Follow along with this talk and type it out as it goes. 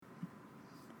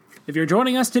If you're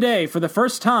joining us today for the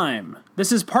first time,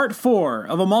 this is part 4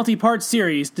 of a multi-part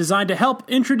series designed to help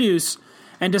introduce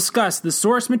and discuss the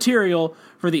source material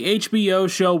for the HBO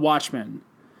show Watchmen.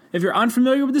 If you're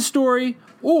unfamiliar with the story,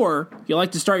 or you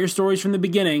like to start your stories from the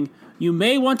beginning, you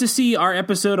may want to see our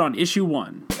episode on Issue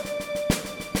 1.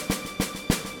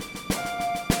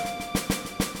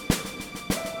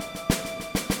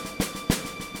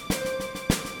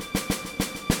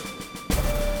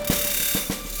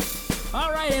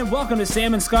 And welcome to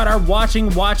Sam and Scott are watching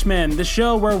Watchmen, the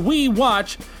show where we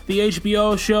watch the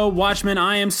HBO show Watchmen.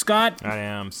 I am Scott. I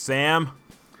am Sam.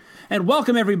 And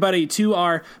welcome everybody to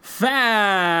our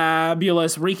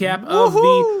fabulous recap of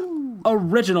the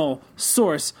original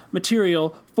source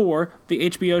material for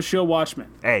the HBO show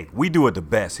Watchmen. Hey, we do it the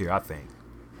best here, I think.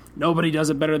 Nobody does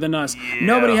it better than us. Yeah.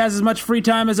 Nobody has as much free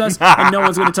time as us, and no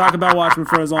one's going to talk about Watchmen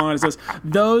for as long as us.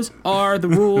 Those are the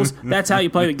rules. That's how you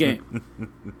play the game.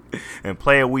 And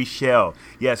play it we shall.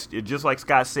 Yes, just like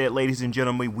Scott said, ladies and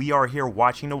gentlemen, we are here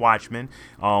watching The Watchmen.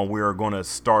 We're going to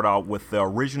start out with the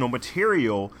original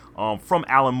material from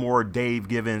Alan Moore, Dave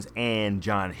Gibbons, and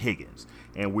John Higgins.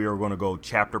 And we are going to go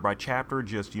chapter by chapter,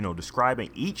 just,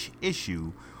 describing each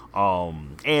issue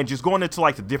and just going into,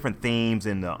 like, the different themes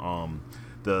and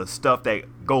the stuff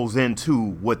that goes into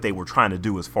what they were trying to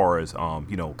do as far as,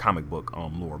 comic book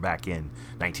lore back in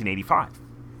 1985.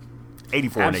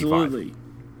 84 Absolutely. And 85.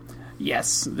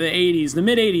 Yes, the 80s, the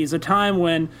mid-80s, a time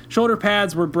when shoulder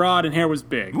pads were broad and hair was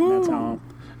big.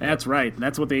 That's right.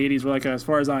 That's what the 80s were like as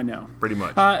far as I know. Pretty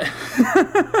much. I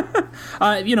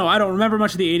don't remember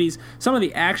much of the 80s. Some of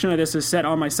the action of this is set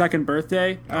on my second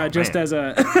birthday, just as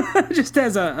a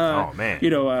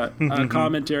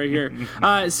commentary here.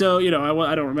 So,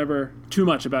 I don't remember too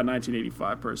much about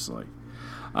 1985 personally.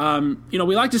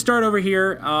 We like to start over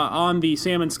here on the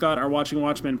Sam and Scott Are Watching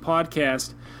Watchmen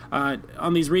podcast.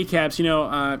 On these recaps,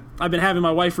 I've been having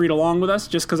my wife read along with us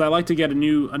just because I like to get a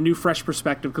new fresh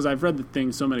perspective because I've read the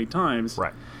thing so many times.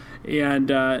 Right.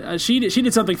 And she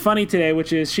did something funny today,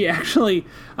 which is she actually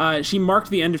she marked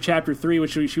the end of chapter 3,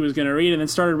 which she was going to read, and then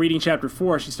started reading chapter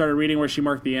 4. She started reading where she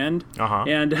marked the end,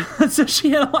 and so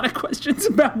she had a lot of questions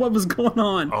about what was going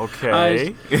on.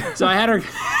 Okay. So I had her.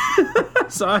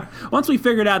 Once we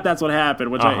figured out that's what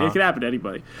happened, which it could happen to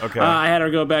anybody. Okay. I had her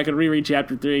go back and reread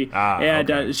chapter 3,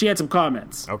 and she had some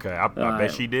comments. Okay, I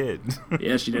bet she did.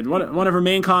 Yeah, she did. One of her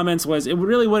main comments was, "It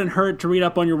really wouldn't hurt to read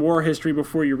up on your war history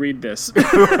before you read this."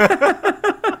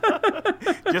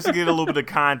 Just to get a little bit of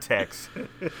context.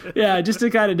 Yeah, just to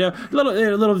kind of know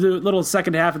little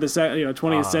second half of the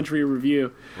 20th century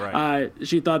review. Right.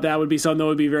 She thought that would be something that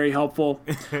would be very helpful.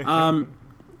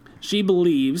 She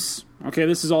believes. Okay,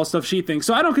 this is all stuff she thinks.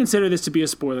 So I don't consider this to be a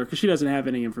spoiler because she doesn't have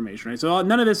any information, right? So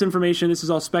none of this information. This is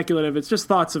all speculative. It's just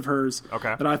thoughts of hers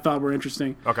that I thought were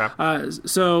interesting. Okay.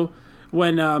 So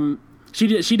when She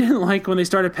didn't like when they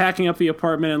started packing up the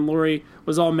apartment and Lori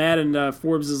was all mad and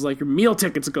Forbes is like, your meal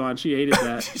ticket's gone. She hated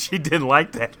that. She didn't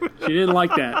like that. She didn't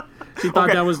like that. She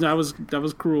thought that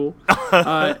was cruel.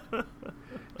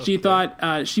 She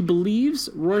thought she believes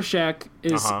Rorschach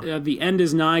is the end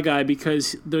is nigh guy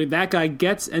because that guy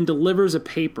gets and delivers a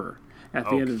paper at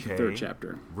the end of the third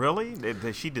chapter. Really?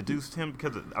 Did she deduce him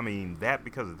because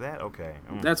of that? Okay.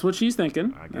 That's what she's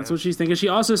thinking. That's what she's thinking. She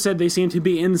also said they seem to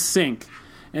be in sync.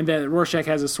 And that Rorschach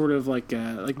has a sort of like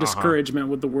discouragement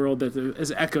with the world that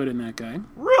is echoed in that guy.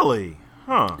 Really?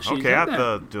 Huh. Okay, I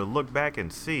have to look back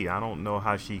and see. I don't know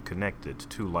how she connected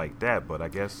to like that, but I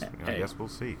guess we'll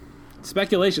see.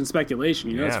 Speculation. It's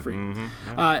free.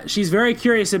 Mm-hmm. She's very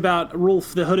curious about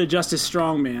Rolf, the Hooded Justice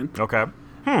Strongman. Okay.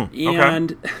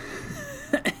 And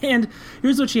and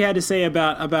here's what she had to say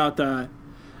about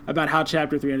how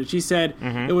Chapter 3 ended. She said,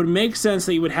 it would make sense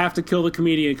that you would have to kill the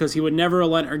comedian because he would never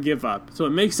relent or give up. So it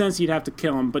makes sense you'd have to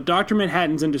kill him. But Dr.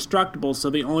 Manhattan's indestructible,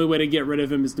 so the only way to get rid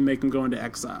of him is to make him go into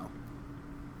exile.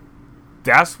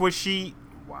 That's what she...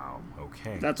 Wow,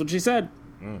 okay. That's what she said.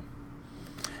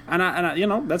 And I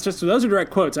that's just... Those are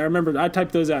direct quotes. I remember I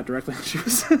typed those out directly when she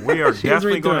was... We are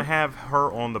definitely going to have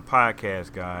her on the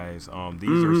podcast, guys.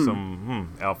 These are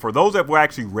some... for those that were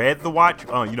actually read the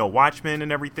Watchmen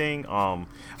and everything, I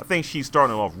think she's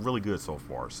starting off really good so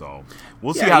far. So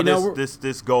we'll see how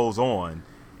this goes on.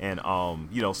 And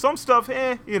some stuff,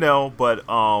 but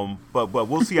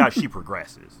we'll see how she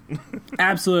progresses.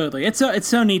 Absolutely, it's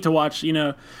so neat to watch.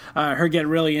 Her get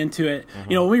really into it.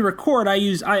 When we record,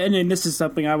 and this is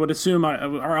something I would assume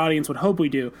our audience would hope we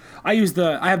do. I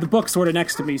have the book sort of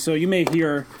next to me, so you may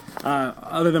hear,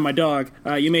 other than my dog,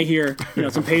 you may hear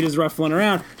some pages ruffling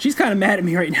around. She's kind of mad at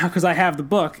me right now because I have the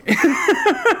book.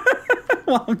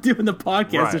 while I'm doing the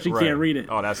podcast, so she can't read it.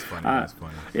 Oh, that's funny. That's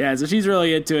funny. Yeah, so she's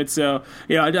really into it. So,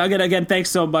 again,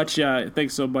 thanks so much,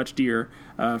 dear,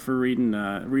 for reading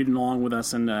along with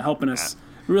us and helping us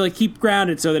really keep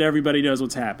grounded so that everybody knows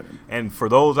what's happening. And for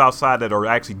those outside that are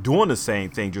actually doing the same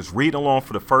thing, just reading along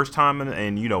for the first time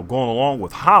and going along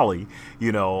with Holly,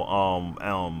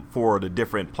 for the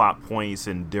different plot points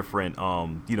and different,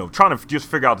 trying to just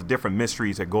figure out the different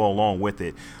mysteries that go along with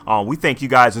it. We thank you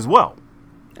guys as well.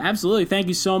 Absolutely. Thank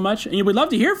you so much. And we'd love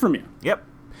to hear from you. Yep.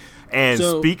 And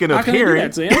so, speaking of hearing,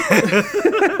 doing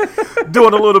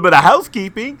a little bit of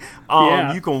housekeeping,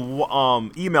 you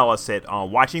can email us at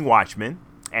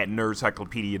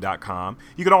watchingwatchmen@nerdcyclopedia.com.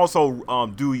 You can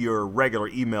also do your regular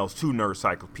emails to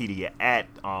Nerdcyclopedia at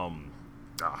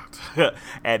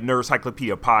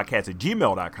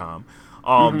nerdcyclopediapodcast@gmail.com.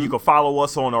 You can follow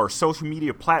us on our social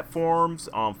media platforms,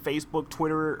 Facebook,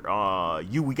 Twitter.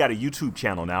 We got a YouTube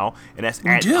channel now, and that's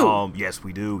yes,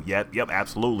 we do. Yep,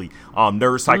 absolutely.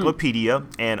 Nerdcyclopedia,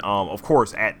 and of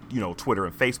course at Twitter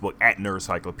and Facebook at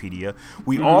Nerdcyclopedia.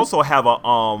 We also have a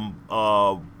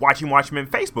Watching Watchmen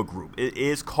Facebook group. It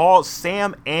is called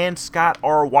Sam and Scott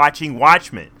Are Watching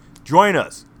Watchmen. Join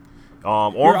us.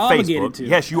 On Facebook.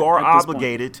 Yes, you are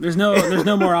obligated. There's no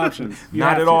more options.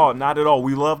 Not at all.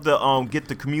 We love to get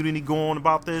the community going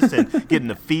about this and getting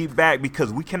the feedback,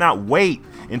 because we cannot wait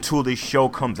until this show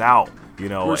comes out.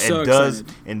 We're so excited.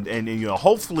 And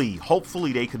hopefully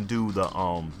they can do the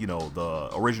the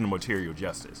original material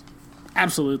justice.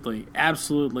 Absolutely.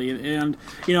 And,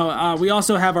 we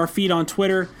also have our feed on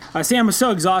Twitter. Sam was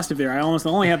so exhaustive there. I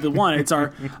only have the one. It's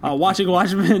our Watching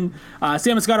Watchmen,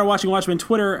 Sam and Scott Are Watching Watchmen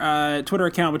Twitter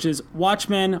account, which is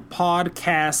Watchmen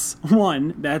Podcasts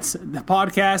 1. That's the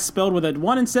podcast spelled with a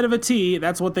 1 instead of a T.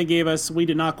 That's what they gave us. We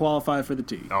did not qualify for the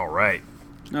T. All right.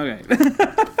 Okay.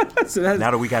 So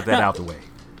now that we got that out the way.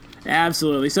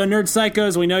 Absolutely. So, Nerd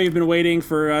Psychos, we know you've been waiting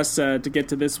for us to get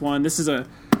to this one. This is a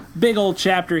big old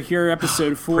chapter here,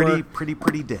 episode 4.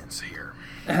 Pretty dense here.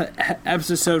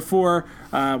 Episode 4,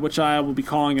 which I will be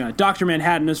calling Dr.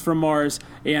 Manhattan is from Mars,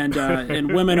 and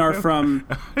women are from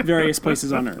various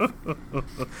places on Earth.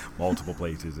 Multiple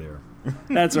places there.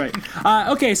 That's right.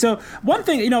 Okay, so one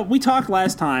thing, we talked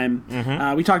last time,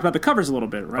 we talked about the covers a little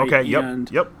bit, right? Okay,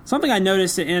 yep. Something I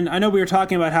noticed, and I know we were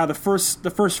talking about how the first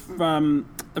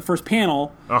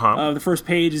panel of the first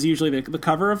page is usually the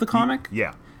cover of the comic.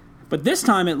 Yeah. But this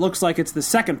time it looks like it's the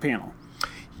second panel.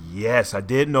 Yes, I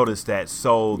did notice that.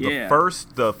 So the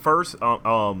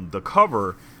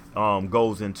cover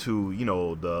goes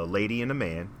into the lady and the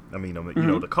man. I mean,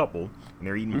 the couple, and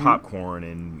they're eating popcorn,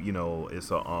 and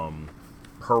it's a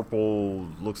purple,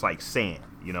 looks like sand,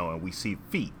 and we see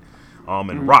feet,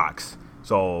 and rocks.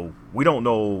 So we don't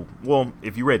know. Well,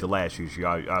 if you read the last issue,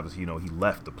 obviously he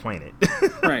left the planet.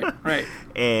 Right.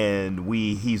 And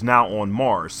he's now on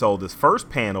Mars. So this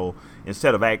first panel,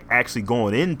 instead of actually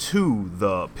going into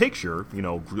the picture,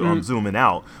 zooming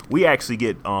out, we actually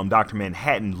get Dr.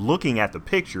 Manhattan looking at the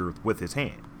picture with his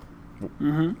hand.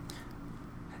 And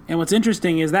what's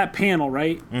interesting is that panel,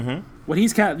 right? What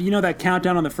he's that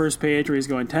countdown on the first page where he's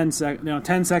going 10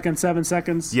 seconds, 7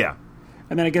 seconds. Yeah.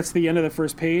 And then it gets to the end of the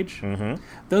first page.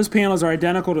 Those panels are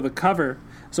identical to the cover.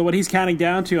 So what he's counting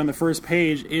down to on the first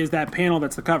page is that panel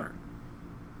that's the cover.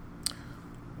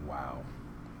 Wow.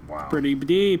 Pretty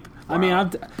deep. Wow. I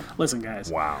mean, listen, guys.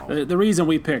 Wow. The reason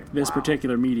we picked this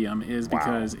particular medium is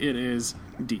because it is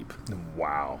deep.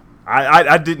 Wow.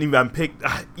 I didn't even pick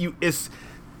you. It's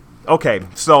okay.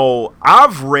 So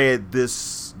I've read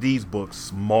these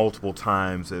books multiple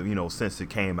times, since it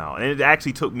came out, and it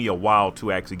actually took me a while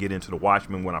to actually get into the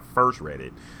Watchmen when I first read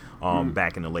it,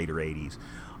 back in the later '80s.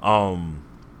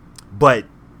 But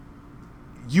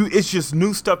it's just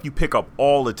new stuff you pick up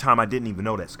all the time. I didn't even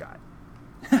know that, Scott.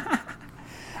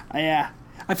 Yeah,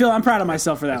 I'm proud of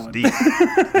myself for that one.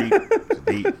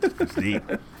 It's deep.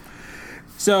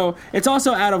 So it's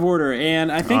also out of order,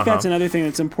 and I think that's another thing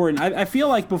that's important. I feel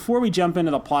like before we jump into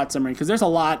the plot summary, because there's a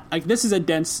lot, this is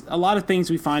a lot of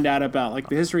things we find out about, like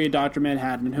the history of Dr.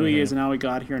 Manhattan and who he is and how he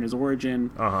got here and his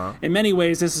origin. In many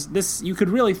ways, this you could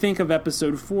really think of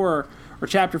episode 4 or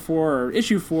chapter 4 or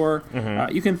issue 4.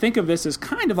 You can think of this as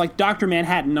kind of like Dr.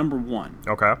 Manhattan #1.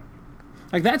 Okay.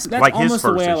 Like that's like almost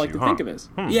the way I like issue, to think of this.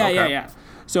 Yeah.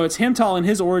 So it's him telling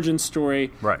his origin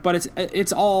story, right? But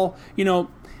it's all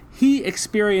he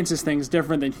experiences things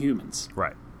different than humans.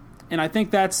 Right. And I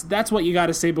think that's what you got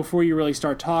to say before you really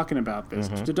start talking about this.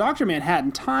 To Dr.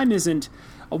 Manhattan, time isn't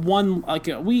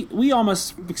we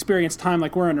almost experience time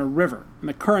like we're in a river and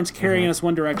the current's carrying us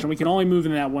one direction. We can only move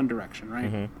in that one direction,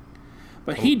 right?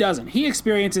 But he doesn't. He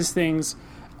experiences things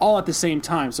all at the same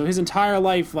time. So his entire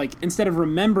life, like, instead of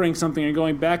remembering something and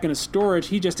going back into storage,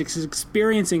 he just is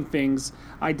experiencing things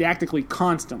didactically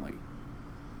constantly.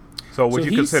 So would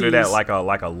you consider that like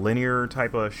a linear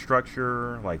type of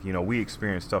structure? Like, we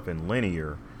experience stuff in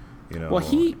linear, Well,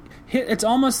 it's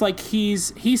almost like he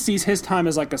sees his time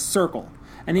as like a circle,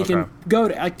 and he can go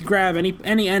to grab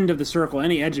any end of the circle,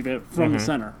 any edge of it from the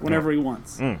center whenever he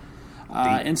wants.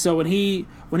 And so when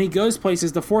he goes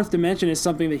places, the fourth dimension is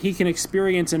something that he can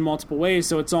experience in multiple ways.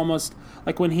 So it's almost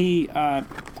like when he's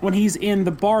in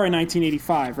the bar in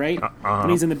 1985, right? When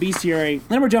he's in the bestiary.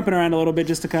 Then we're jumping around a little bit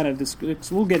just to kind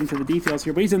of we'll get into the details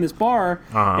here. But he's in this bar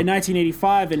in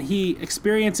 1985, and he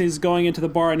experiences going into the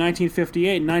bar in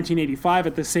 1958 and 1985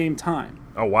 at the same time.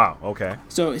 Oh wow! Okay.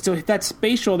 So that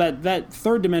spatial, that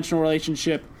third dimensional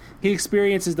relationship, he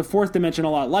experiences the fourth dimension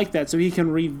a lot like that. So he can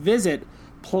revisit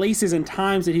places and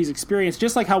times that he's experienced,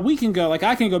 just like how we can go. Like,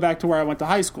 I can go back to where I went to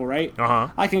high school, right?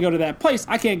 I can go to that place.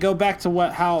 I can't go back to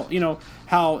how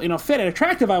fit and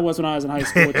attractive I was when I was in high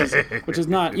school, which is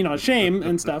not a shame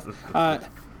and stuff. But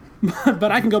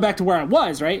I can go back to where I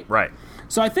was, right? Right.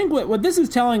 So I think what this is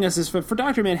telling us is for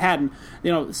Dr. Manhattan,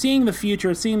 seeing the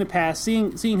future, seeing the past,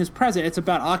 seeing his present. It's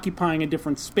about occupying a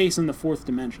different space in the fourth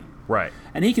dimension. Right.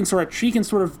 And he can sort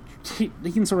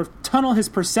of tunnel his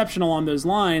perception along those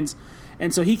lines.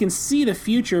 And so he can see the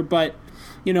future, but,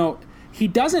 he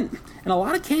doesn't, in a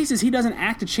lot of cases, he doesn't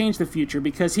act to change the future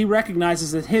because he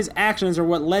recognizes that his actions are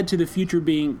what led to the future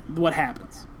being what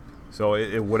happens.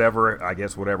 So whatever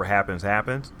happens.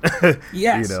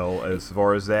 Yes. As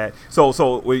far as that.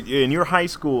 So in your high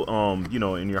school,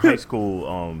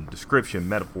 description,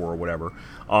 metaphor or whatever,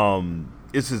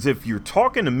 it's as if you're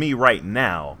talking to me right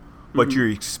now, but you're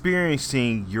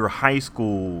experiencing your high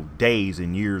school days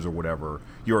and years or whatever,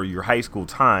 your high school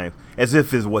time, as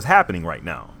if it's what's happening right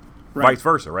now. Right. Vice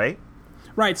versa, right?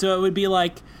 Right. So it would be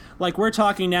like we're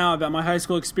talking now about my high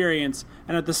school experience,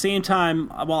 and at the same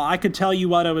time, I could tell you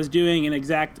what I was doing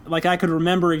I could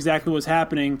remember exactly what was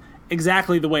happening,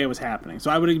 exactly the way it was happening.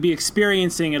 So I would be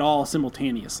experiencing it all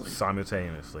simultaneously.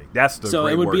 That's the so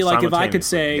great it would word, be like if I could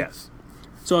say yes.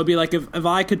 So it'd be like if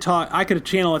I could talk, I could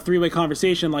channel a three-way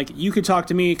conversation. Like, you could talk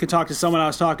to me, could talk to someone I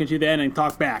was talking to then, and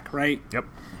talk back, right? Yep.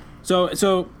 So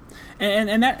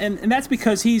that's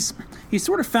because he's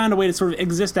sort of found a way to sort of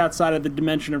exist outside of the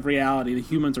dimension of reality that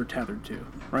humans are tethered to,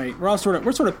 right? We're sort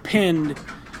of pinned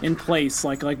in place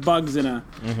like bugs in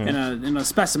a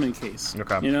specimen case.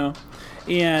 Okay.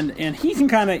 And he can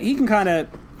kind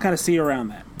of see around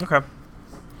that. Okay.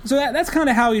 So that's kind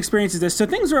of how he experiences this. So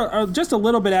things are just a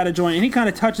little bit out of joint, and he kind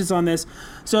of touches on this.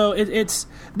 So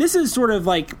this is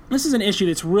an issue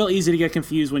that's real easy to get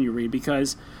confused when you read,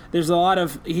 because there's a lot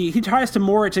of he tries to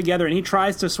moor it together, and he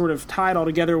tries to sort of tie it all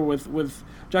together with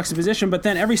juxtaposition. But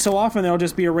then every so often there'll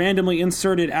just be a randomly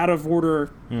inserted out of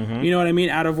order,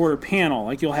 out of order panel.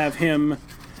 Like, you'll have him,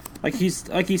 he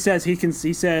says.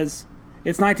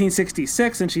 It's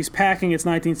 1966, and she's packing. It's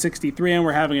 1963, and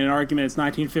we're having an argument. It's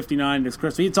 1959, and it's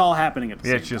Christmas. It's all happening at the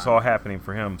same time. It's just all happening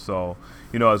for him. So,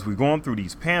 as we're going through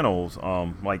these panels,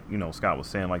 Scott was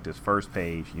saying, this first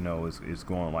page, is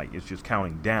going it's just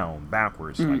counting down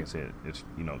backwards. Mm-hmm. Like I said, it's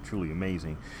truly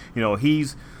amazing.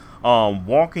 He's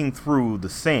walking through the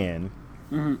sand,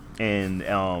 mm-hmm.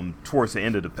 and towards the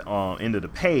end of the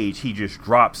page, he just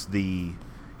drops he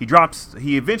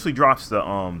eventually drops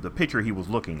the picture he was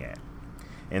looking at.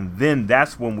 And then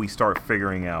that's when we start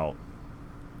figuring out,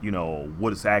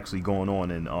 what is actually going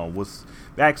on, and what's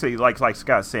actually like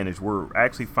Scott said, is we're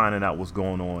actually finding out what's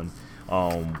going on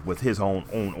with his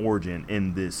own origin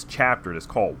in this chapter that's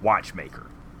called Watchmaker.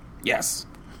 Yes.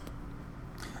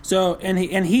 So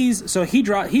he's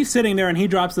sitting there, and he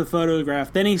drops the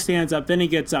photograph. Then he stands up. Then he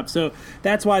gets up. So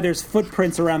that's why there's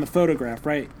footprints around the photograph,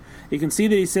 right? You can see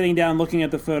that he's sitting down looking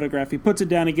at the photograph. He puts it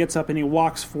down, he gets up, and he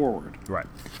walks forward. Right.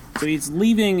 So he's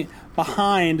leaving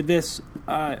behind this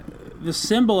the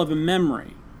symbol of a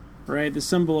memory, right? The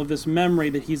symbol of this memory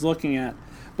that he's looking at.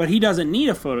 But he doesn't need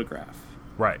a photograph.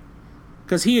 Right.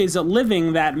 Because he is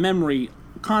living that memory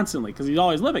constantly, because he's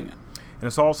always living it. And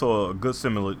it's also a good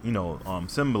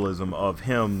symbolism of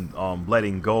him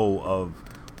letting go of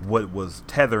what was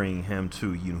tethering him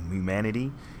to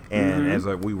humanity. And mm-hmm. as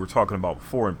we were talking about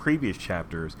before in previous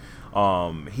chapters,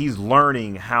 he's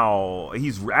learning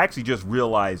he's actually just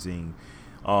realizing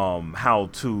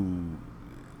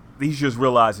he's just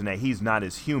realizing that he's not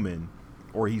as human,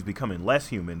 or he's becoming less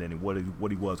human than what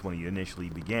he was when he initially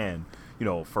began,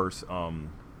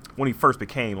 when he first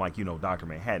became Dr.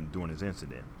 Manhattan during his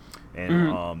incident. And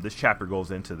mm-hmm. This chapter goes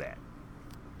into that.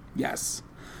 Yes.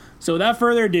 So without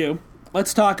further ado,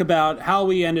 let's talk about how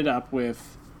we ended up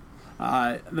with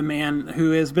the man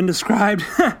who has been described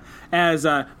as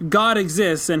God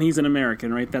exists and he's an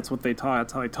American, right? That's what they talk.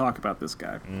 That's how they talk about this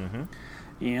guy. Mm-hmm.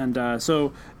 And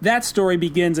so that story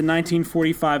begins in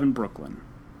 1945 in Brooklyn.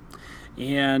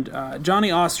 And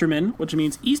Johnny Osterman, which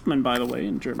means Eastman, by the way,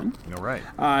 in German. All right.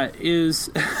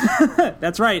 Is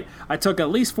that's right. I took at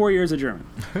least 4 years of German.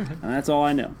 And that's all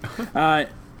I know.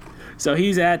 So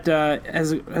he's at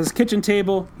his kitchen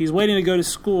table. He's waiting to go to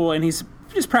school, and he's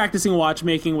just practicing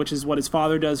watchmaking, which is what his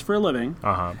father does for a living.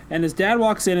 Uh-huh. And his dad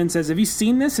walks in and says, "Have you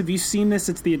seen this? Have you seen this?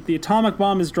 It's the atomic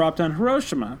bomb is dropped on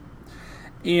Hiroshima."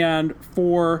 And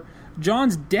for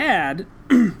John's dad,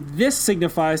 this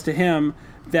signifies to him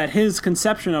that his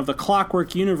conception of the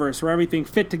clockwork universe, where everything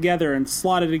fit together and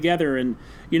slotted together, and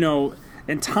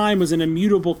and time was an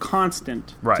immutable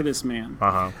constant to this man.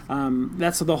 Uh-huh.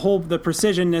 That's the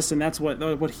precisionness, and that's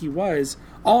what he was.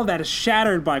 All of that is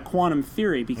shattered by quantum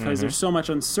theory because there's so much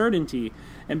uncertainty,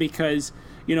 and because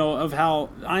of how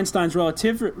Einstein's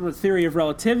theory of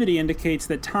relativity indicates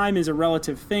that time is a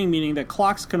relative thing, meaning that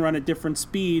clocks can run at different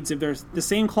speeds. If there's the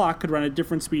same clock could run at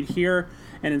different speed here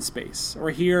and in space,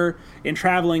 or here in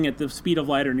traveling at the speed of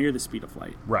light or near the speed of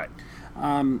light. Right.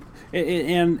 And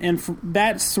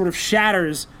that sort of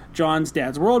shatters John's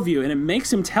dad's worldview, and it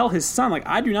makes him tell his son, like,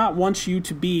 I do not want you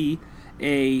to be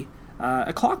a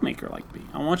clockmaker like me.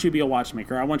 I want you to be a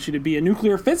watchmaker. I want you to be a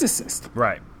nuclear physicist.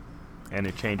 Right. And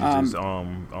it changes his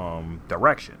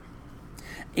direction.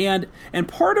 And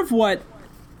part of what,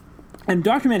 and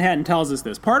Dr. Manhattan tells us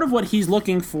this, part of what he's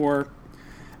looking for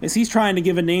is he's trying to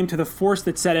give a name to the force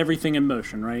that set everything in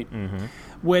motion, right? Mm-hmm.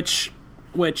 Which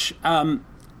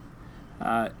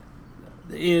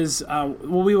is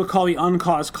what we would call the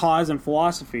uncaused cause in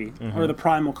philosophy, or the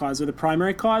primal cause, or the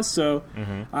primary cause. So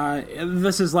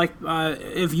this is like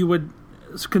if you would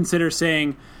consider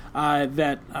saying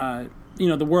that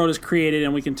the world is created,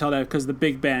 and we can tell that because the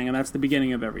Big Bang, and that's the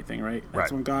beginning of everything, right?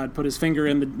 That's when God put his finger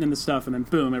in the stuff, and then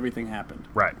boom, everything happened.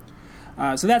 Right.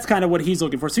 So that's kind of what he's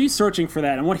looking for. So he's searching for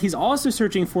that, and what he's also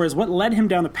searching for is what led him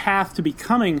down the path to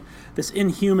becoming this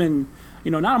inhuman,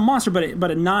 not a monster,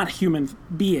 but a not human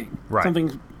being,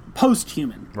 something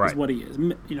post-human is what he is,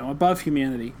 above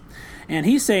humanity. And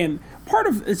he's saying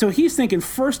so he's thinking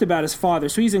first about his father.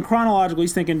 So he's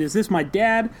thinking, is this my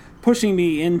dad pushing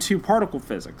me into particle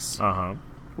physics?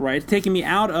 Right, taking me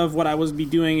out of what I was be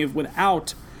doing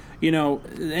without,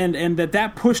 and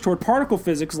that push toward particle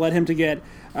physics led him to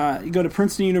go to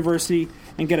Princeton University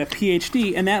and get a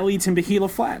PhD, and that leads him to Gila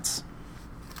Flats.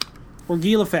 Or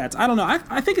Gila Flats. I don't know.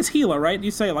 I think it's Gila, right?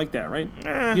 You say it like that, right?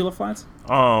 Gila Flats?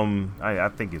 I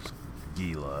think it's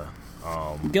Gila.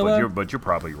 Gila? But you're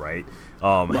probably right.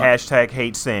 Hashtag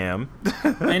hate Sam.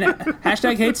 And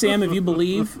hashtag hate Sam if you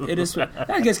believe it is.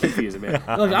 That gets confusing, man.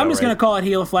 Look, I'm just going to call it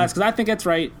Gila Flats because I think that's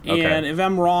right. Okay. And if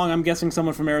I'm wrong, I'm guessing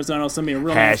someone from Arizona will send me a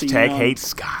real nasty email. Hashtag hate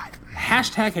Scott.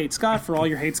 Hashtag hate Scott for all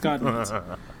your hate Scott needs.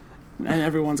 And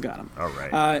everyone's got them. All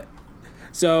right.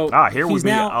 Here we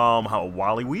meet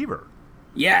Wally Weaver.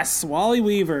 Yes, Wally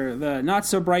Weaver, the not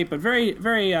so bright but very,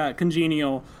 very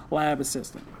congenial lab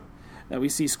assistant. We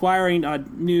see squiring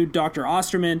new Dr.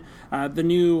 Osterman, the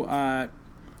new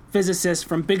physicist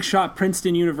from big shot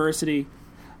Princeton University,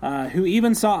 who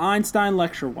even saw Einstein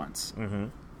lecture once.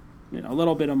 Mm-hmm. A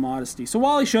little bit of modesty. So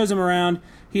Wally shows him around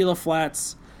Gila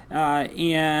Flats,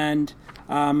 and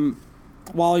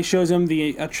Wally shows him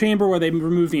a chamber where they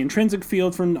remove the intrinsic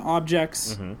field from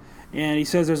objects. Mm-hmm. And he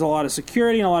says there's a lot of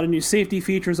security and a lot of new safety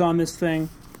features on this thing.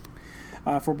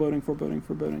 Foreboding.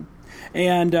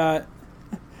 And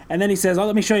then he says,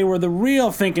 let me show you where the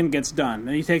real thinking gets done.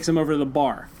 And he takes him over to the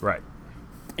bar. Right.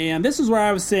 And this is where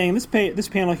I was saying, this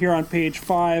panel here on page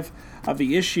 5 of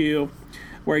the issue,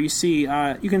 where you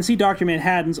can see Dr.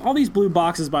 Manhattan's, all these blue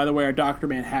boxes, by the way, are Dr.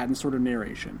 Manhattan's sort of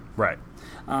narration. Right.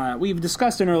 We've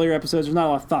discussed in earlier episodes, there's not a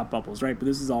lot of thought bubbles, right? But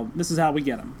this is how we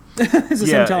get them. This is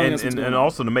him telling us what's going on. And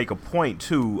also to make a point,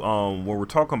 too, when we're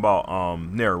talking about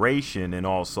narration and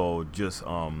also just,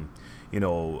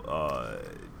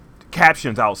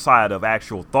 captions outside of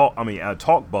actual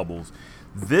talk bubbles,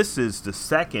 this is the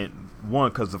second one,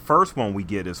 because the first one we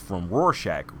get is from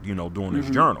Rorschach, doing his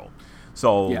journal.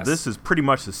 So This is pretty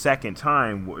much the second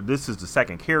time. This is the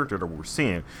second character that we're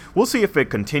seeing. We'll see if it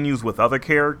continues with other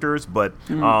characters, but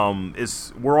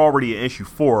we're already in issue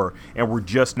 4, and we're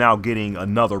just now getting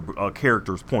another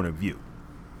character's point of view.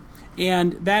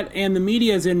 And the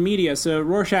media is in media. So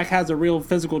Rorschach has a real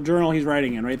physical journal he's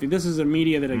writing in, right? This is a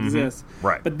media that exists.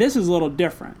 Right. But this is a little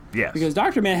different. Yes. Because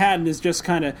Dr. Manhattan is just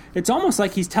it's almost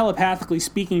like he's telepathically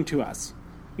speaking to us,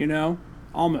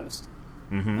 almost.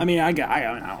 Mm-hmm. I mean, I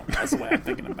don't know. That's the way I'm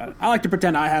thinking about it. I like to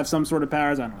pretend I have some sort of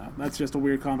powers. I don't know. That's just a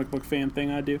weird comic book fan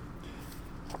thing I do.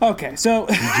 Okay, so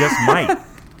He just might.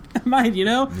 might, You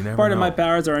never part of know. my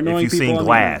powers are annoying If you've people. seen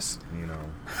Glass,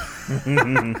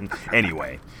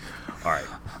 Anyway, all right.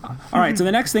 All right, so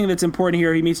the next thing that's important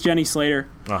here, he meets Jenny Slater.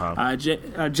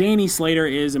 Janie Slater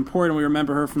is important. We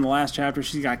remember her from the last chapter.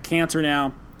 She's got cancer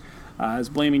now. Is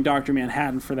blaming Dr.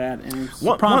 Manhattan for that, and it's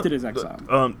prompted his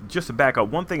exile. Just to back up,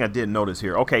 one thing I did notice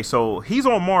here. Okay, so he's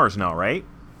on Mars now, right?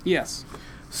 Yes.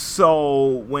 So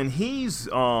when he's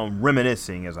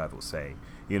reminiscing, as I would say,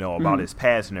 about his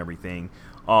past and everything,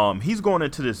 he's going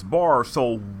into this bar.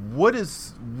 So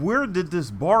where did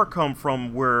this bar come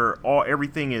from where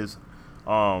everything is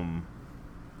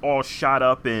all shot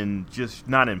up and just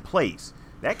not in place?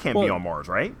 That can't be on Mars,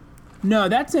 right? No,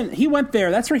 he went there.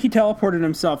 That's where he teleported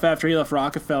himself after he left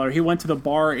Rockefeller. He went to the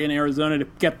bar in Arizona to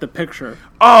get the picture.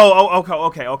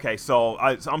 Okay. So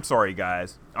I'm sorry,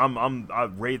 guys.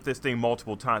 I've read this thing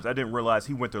multiple times. I didn't realize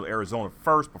he went to Arizona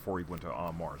first before he went to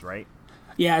Mars, right?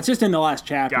 Yeah, it's just in the last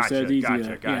chapter. Gotcha, so it's easy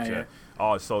gotcha. Yeah.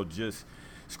 Oh, so just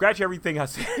scratch everything I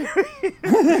said.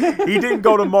 He didn't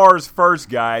go to Mars first,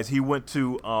 guys. He went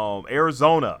to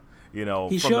Arizona.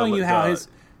 He's showing you how his.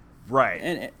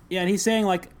 Right. And he's saying,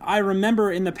 I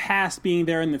remember in the past being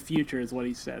there in the future is what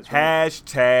he says. Right?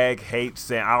 Hashtag hate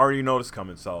Sam. I already know this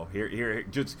coming, so here,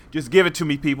 just give it to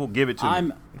me, people. Give it to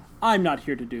me. I'm not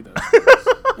here to do this.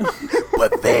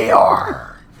 But they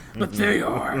are. But they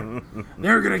are.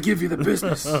 They're going to give you the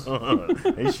business.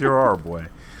 They sure are, boy.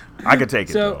 I can take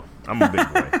it, though. I'm a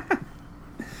big boy.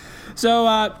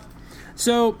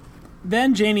 So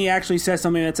then Janie actually says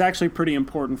something that's actually pretty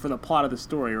important for the plot of the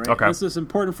story, right? Okay. This is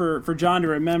important for John to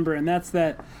remember, and that's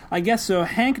that, I guess so,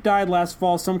 Hank died last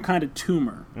fall, some kind of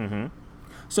tumor. Mm-hmm.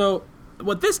 So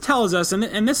what this tells us,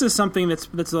 and this is something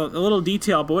that's a little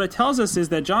detailed, but what it tells us is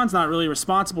that John's not really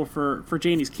responsible for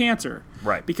Janie's cancer.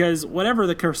 Right. Because whatever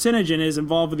the carcinogen is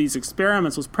involved with these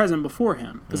experiments was present before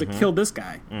him, because it killed this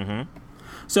guy. Mm-hmm.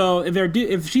 So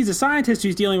if she's a scientist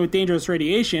who's dealing with dangerous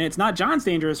radiation, it's not John's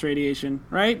dangerous radiation,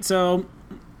 right? So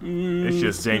it's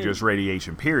just dangerous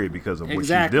radiation, period, because of what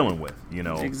she's dealing with,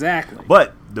 Exactly.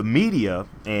 But the media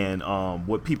and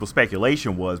what people's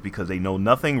speculation was, because they know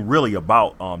nothing really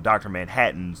about Dr.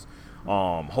 Manhattan's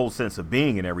whole sense of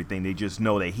being and everything. They just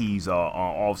know that he's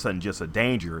all of a sudden just a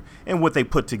danger, and what they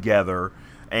put together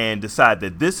and decide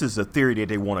that this is a theory that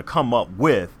they want to come up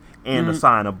with and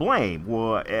assign a blame.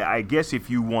 Well, I guess if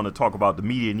you want to talk about, the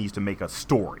media needs to make a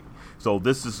story. So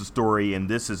this is a story, and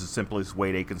this is the simplest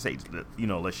way they can say,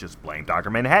 let's just blame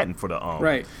Dr. Manhattan for the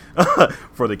right.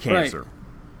 for the cancer.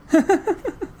 Right.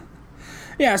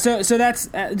 Yeah, so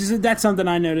that's something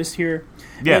I noticed here.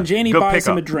 Yeah, and Janie buys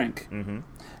him pickup. a drink. Mm-hmm.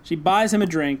 She buys him a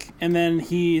drink, and then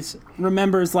he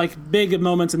remembers big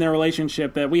moments in their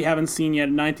relationship that we haven't seen yet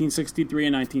in 1963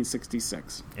 and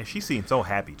 1966. And she seems so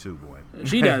happy too, boy.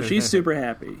 She does. She's super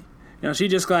happy. She's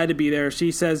just glad to be there.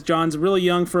 She says John's really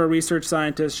young for a research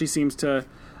scientist. She seems to,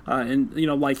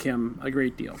 like him a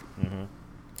great deal. Mm-hmm.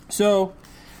 So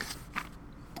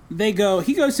he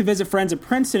goes to visit friends at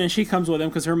Princeton, and she comes with him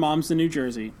because her mom's in New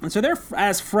Jersey. And so they're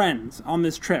as friends on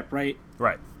this trip, right?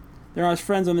 Right. They're as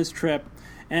friends on this trip.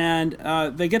 And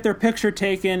they get their picture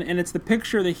taken, and it's the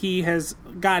picture that he has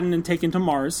gotten and taken to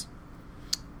Mars.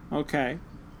 Okay.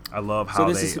 I love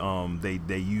how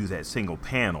they use that single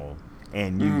panel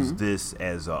and use this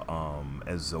as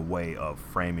a way of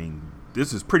framing.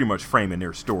 This is pretty much framing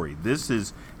their story. This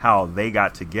is how they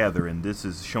got together, and this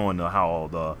is showing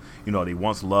how they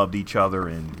once loved each other,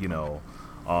 and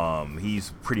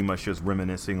he's pretty much just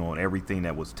reminiscing on everything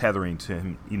that was tethering to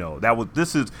him.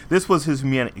 This was his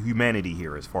humanity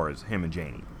here, as far as him and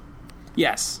Janie.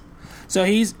 Yes. So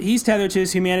he's tethered to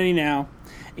his humanity now,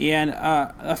 and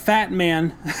a fat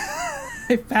man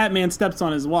steps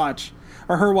on his watch,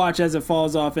 or her watch, as it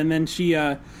falls off, and then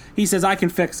he says, "I can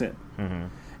fix it,"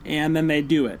 and then they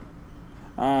do it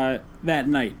that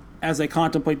night as they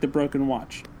contemplate the broken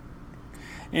watch,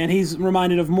 and he's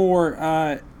reminded of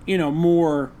more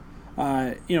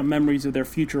memories of their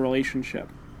future relationship.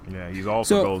 Yeah, he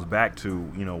also goes back to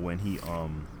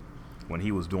when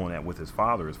he was doing that with his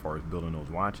father, as far as building those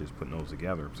watches, putting those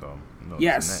together. So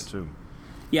yes, that too.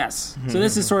 Yes. So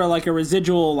this is sort of like a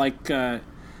residual,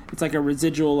 it's like a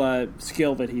residual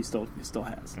skill that he still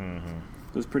has. Mm-hmm.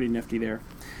 So it's pretty nifty there.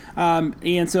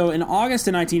 And so in August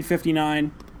of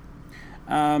 1959.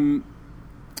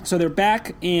 So they're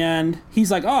back, and he's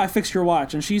like, "Oh, I fixed your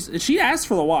watch," and she asked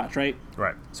for the watch, right?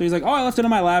 Right. So he's like, "Oh, I left it in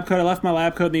my lab coat. I left my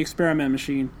lab coat in the experiment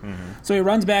machine." Mm-hmm. So he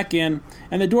runs back in,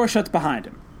 and the door shuts behind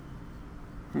him.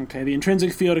 Okay, the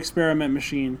intrinsic field experiment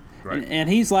machine, right. and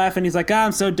he's laughing. He's like,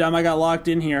 "I'm so dumb. I got locked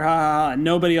in here. Ha ha ha!" And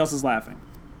nobody else is laughing.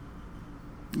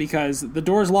 because the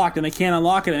door's locked and they can't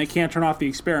unlock it and they can't turn off the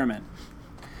experiment.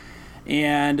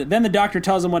 And then the doctor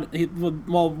tells him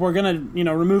we're going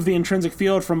to remove the intrinsic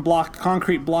field from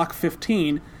concrete block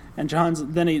 15. And John says,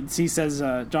 then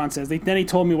he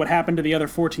told me what happened to the other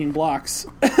 14 blocks.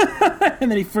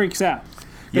 And then he freaks out.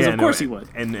 Because of course he would.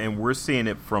 And we're seeing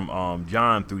it from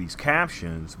John through these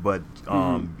captions. But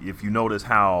if you notice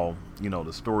how,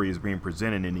 the story is being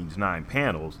presented in these 9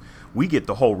 panels, we get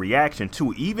the whole reaction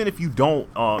too. Even if you don't,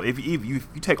 if you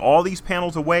take all these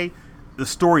panels away, the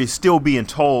story is still being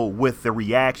told with the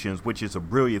reactions, which is a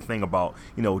brilliant thing about,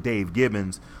 Dave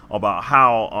Gibbons, about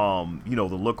how, the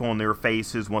look on their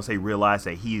faces once they realize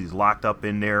that he's locked up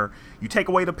in there. You take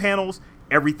away the panels,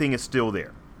 everything is still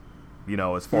there.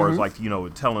 As far as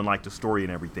telling like the story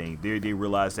and everything, they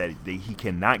realize that he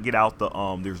cannot get out the,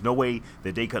 there's no way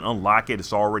that they can unlock it.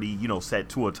 It's already, set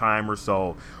to a timer.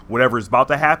 So whatever is about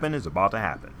to happen is about to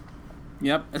happen.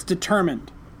 Yep. It's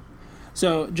determined.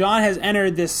 So John has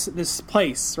entered this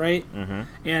place, right?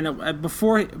 Mm-hmm. And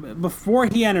before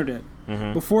he entered it,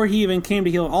 before he even came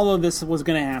to heal, all of this was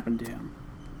going to happen to him.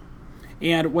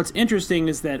 And what's interesting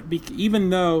is that even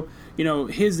though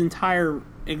his entire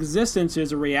existence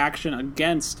is a reaction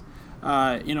against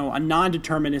a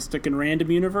non-deterministic and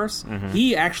random universe,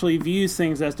 he actually views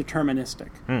things as deterministic,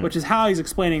 which is how he's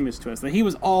explaining this to us, that he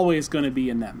was always going to be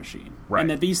in that machine. Right. And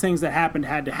that these things that happened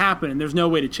had to happen, and there's no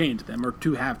way to change them or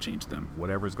to have changed them.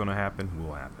 Whatever's going to happen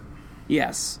will happen.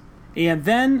 Yes. And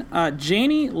then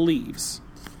Janie leaves.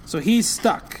 So he's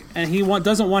stuck, and he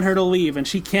doesn't want her to leave, and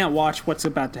she can't watch what's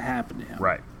about to happen to him.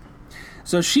 Right.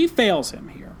 So she fails him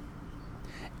here.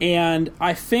 And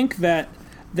I think that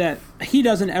he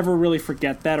doesn't ever really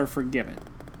forget that or forgive it.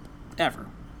 Ever.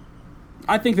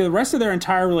 I think that the rest of their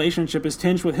entire relationship is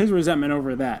tinged with his resentment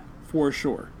over that, for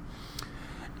sure.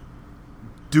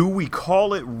 Do we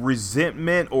call it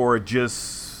resentment or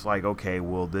just like, okay,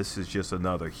 well, this is just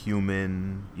another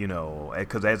human,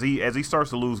 because as he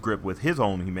starts to lose grip with his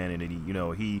own humanity,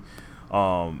 he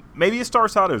maybe it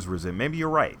starts out as resentment. Maybe you're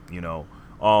right,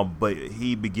 but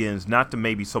he begins not to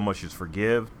maybe so much as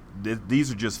forgive.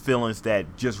 These are just feelings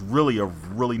that just really are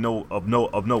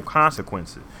no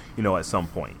consequences, at some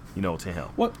point, to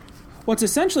him. What's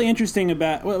essentially interesting to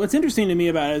me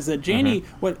about it is that Janie,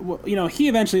 he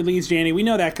eventually leaves Janie. We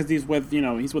know that because he's with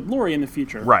Lori in the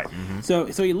future. Right. Mm-hmm. So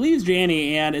he leaves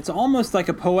Janie, and it's almost like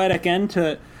a poetic end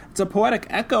it's a poetic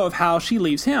echo of how she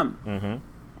leaves him.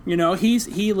 Mm-hmm.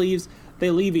 He leaves,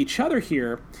 they leave each other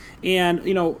here, and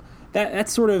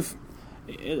that's sort of,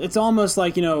 it's almost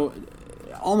like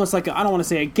I don't want to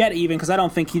say a get even, because I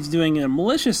don't think he's doing it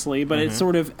maliciously, but it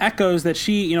sort of echoes that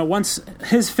she, once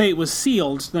his fate was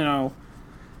sealed,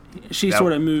 she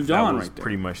sort of moved on. That was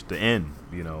pretty much the end,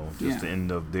 the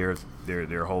end of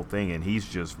their whole thing, and he's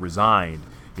just resigned.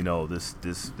 This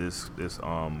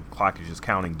clock is just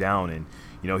counting down, and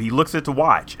he looks at the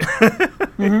watch.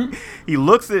 Mm-hmm.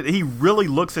 He really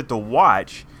looks at the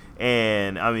watch.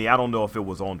 And I mean, I don't know if it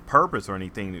was on purpose or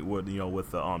anything with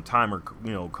the timer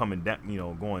coming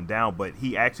down, going down, but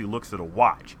he actually looks at a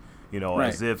watch, right,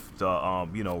 as if to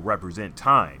represent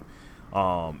time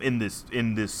in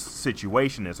this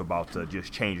situation that's about to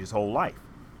just change his whole life.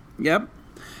 Yep.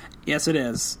 Yes, it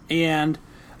is. And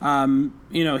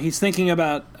he's thinking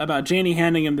about Janie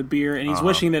handing him the beer, and he's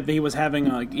wishing that he was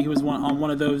on one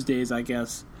of those days, I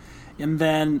guess. And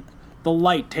then the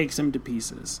light takes him to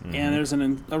pieces, and there's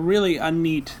a really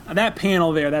neat that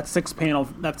panel there, that six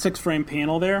frame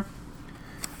panel there,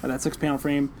 that 6 panel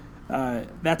frame.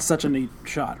 That's such a neat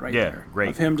shot right there. Great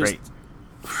of him. Great.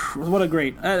 What a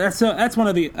great. That's one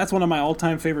of my all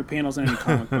time favorite panels in any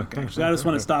comic book. Actually, I just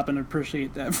want to stop and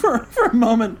appreciate that for a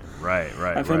moment. Right.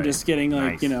 Of him just getting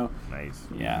nice. Nice.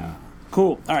 Yeah.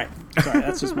 Cool. All right. Sorry.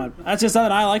 That's just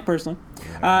something I like personally.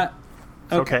 Yeah.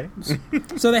 Okay.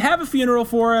 So they have a funeral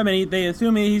for him, and they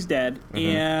assume he's dead.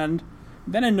 And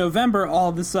then in November, all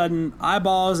of a sudden,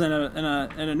 eyeballs and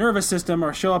a nervous system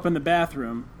show up in the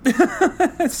bathroom.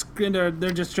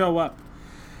 They just show up.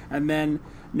 And then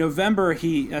November,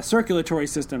 a circulatory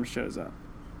system shows up.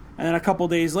 And then a couple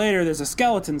days later, there's a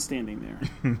skeleton standing there.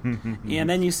 And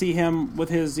then you see him with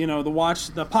his,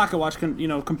 the pocket watch,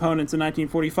 components in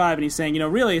 1945, and he's saying,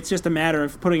 really, it's just a matter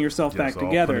of putting yourself back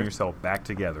together. Putting yourself back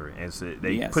together. And so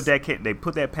they put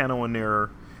that panel in there.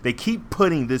 They keep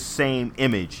putting this same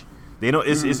image. They know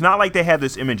it's not like they have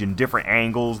this image in different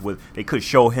angles. They could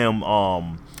show him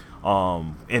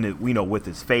with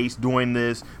his face doing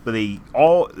this, but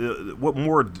what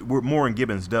Warren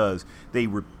Gibbons does, they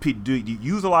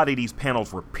use a lot of these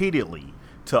panels repeatedly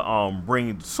to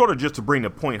bring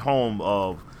the point home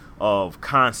of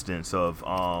constants, of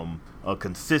a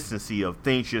consistency of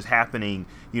things just happening,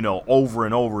 over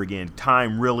and over again.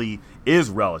 Time really is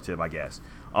relative, I guess.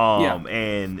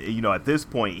 And at this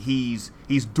point, he's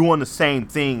doing the same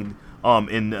thing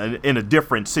in a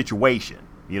different situation.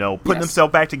 Putting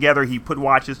himself back together. He put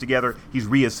watches together. He's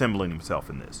reassembling himself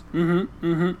in this.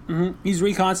 He's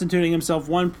reconstituting himself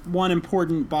one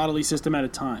important bodily system at a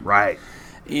time. Right.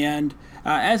 And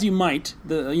as you might,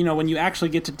 when you actually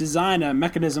get to design a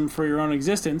mechanism for your own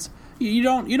existence, you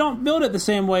don't build it the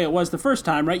same way it was the first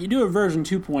time, right? You do a version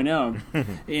 2.0,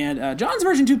 and John's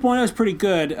version 2.0 is pretty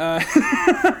good.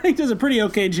 He does a pretty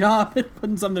okay job at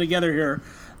putting something together here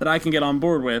that I can get on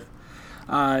board with.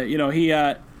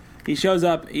 He shows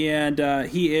up, and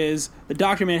he is the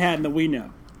Dr. Manhattan that we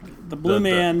know. The blue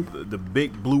man. The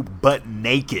big blue butt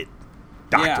naked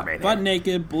Dr. Manhattan. Butt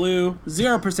naked, blue,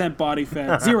 0% body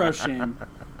fat, zero shame.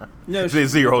 No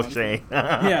zero shame.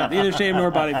 Yeah, neither shame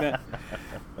nor body fat.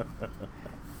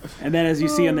 And then as you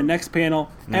see on the next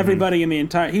panel, everybody in the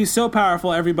entire... He's so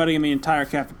powerful, everybody in the entire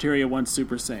cafeteria wants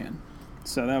Super Saiyan.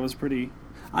 So that was pretty...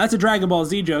 That's a Dragon Ball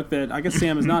Z joke that I guess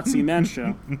Sam has not seen that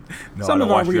show. No, I don't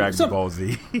watch Dragon Ball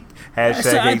Z.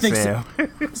 Hashtag Sam.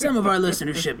 Some of our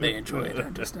listenership may enjoy it.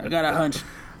 I got a hunch.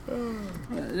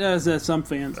 There's some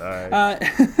fans.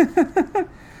 Right.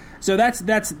 So that's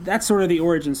sort of the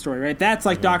origin story, right? That's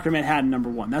like Dr. Manhattan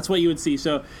 #1. That's what you would see.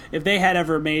 So if they had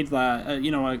ever made, in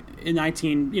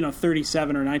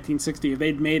 1937 or 1960, if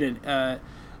they'd made a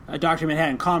Dr.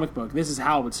 Manhattan comic book, this is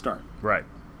how it would start. Right.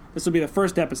 This would be the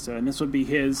first episode, and this would be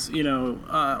his,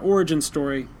 origin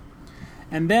story.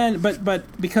 And then,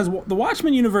 but because the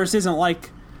Watchmen universe isn't like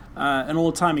an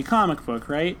old-timey comic book,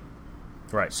 right?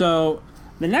 Right. So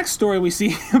the next story we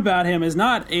see about him is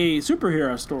not a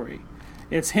superhero story.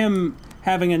 It's him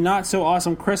having a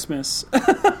not-so-awesome Christmas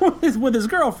with his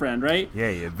girlfriend, right? Yeah,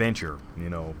 adventure,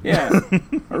 Yeah,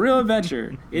 a real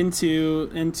adventure into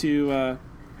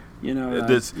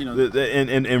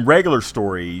in regular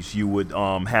stories, you would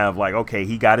have like, okay,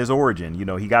 he got his origin,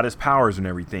 he got his powers and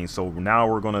everything. So now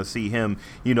we're going to see him,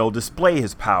 display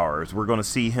his powers. We're going to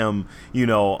see him,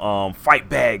 fight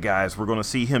bad guys. We're going to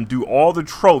see him do all the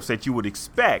tropes that you would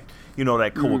expect,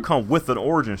 that would come with an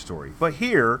origin story. But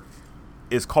here,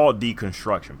 it's called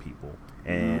deconstruction, people.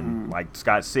 And like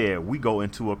Scott said, we go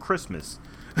into a Christmas.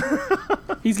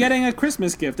 He's getting a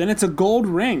Christmas gift, and it's a gold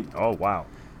ring. Oh, wow.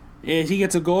 He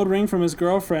gets a gold ring from his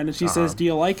girlfriend, and she says, "Do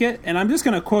you like it?" And I'm just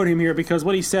going to quote him here because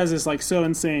what he says is like so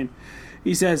insane.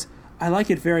 He says, "I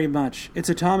like it very much. Its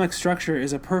atomic structure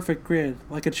is a perfect grid,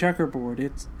 like a checkerboard.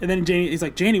 And then he's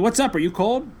like, "Janie, what's up? Are you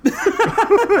cold?"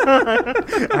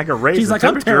 I can raise. She's like,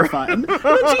 temperature. "I'm terrified." And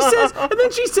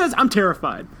then she says, "I'm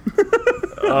terrified.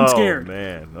 I'm scared."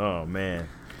 Oh man.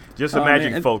 Just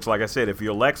imagine, folks. Like I said, if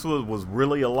your Alexa was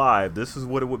really alive, this is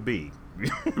what it would be.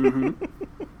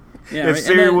 Yeah, if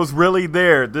Siri was really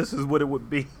there, this is what it would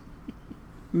be.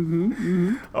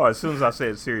 Oh, as soon as I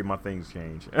said Siri, my things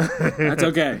change. That's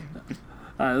okay.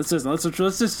 Let's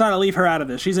just try to leave her out of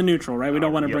this. She's a neutral, right? We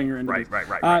don't want to bring her into this. Right.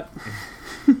 But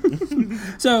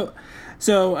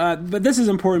this is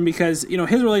important because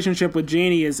his relationship with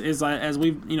Janie is as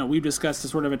we've discussed, is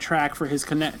sort of a track for his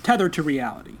tether to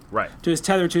reality, right? To his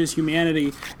tether to his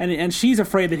humanity, and she's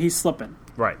afraid that he's slipping,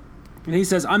 right? And he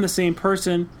says, "I'm the same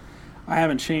person. I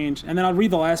haven't changed." And then I'll read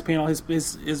the last panel.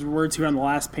 His words here on the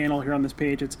last panel here on this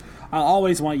page. It's, "I'll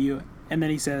always want you." And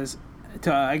then he says,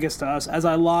 to us, "As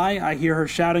I lie, I hear her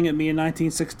shouting at me in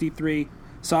 1963,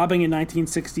 sobbing in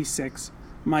 1966.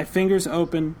 My fingers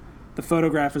open. The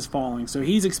photograph is falling." So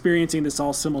he's experiencing this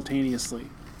all simultaneously.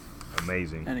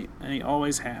 Amazing. And he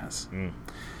always has.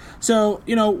 So,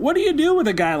 what do you do with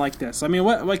a guy like this? I mean,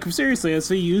 seriously,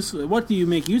 what do you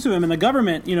make use of him? And the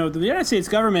government, the United States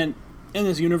government in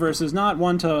this universe is not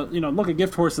one to, look a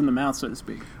gift horse in the mouth, so to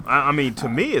speak. I mean, to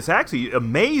me, it's actually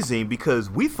amazing because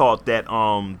we thought that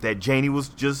that Janie was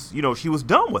just, she was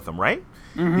done with him, right?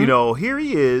 Here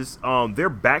he is. They're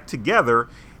back together,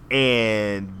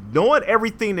 and knowing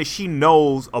everything that she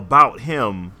knows about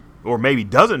him, or maybe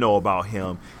doesn't know about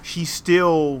him, she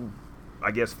still,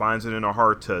 I guess, finds it in her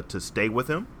heart to stay with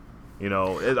him.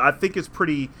 I think it's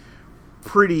pretty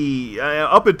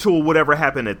up until whatever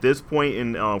happened at this point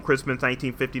in Christmas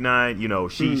 1959.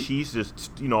 She's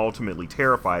just ultimately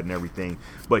terrified and everything,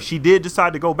 but she did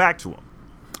decide to go back to him.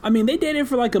 I mean, they dated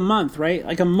for like a month, right?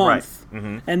 Like a month.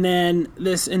 Right. And then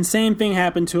this insane thing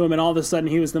happened to him, and all of a sudden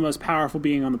he was the most powerful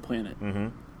being on the planet.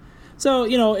 So,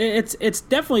 it's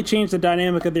definitely changed the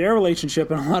dynamic of their relationship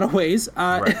in a lot of ways.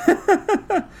 Right.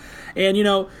 And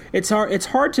it's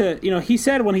hard to he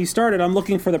said when he started, I'm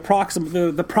looking for the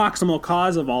proximal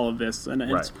cause of all of this, and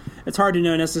it's hard to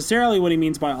know necessarily what he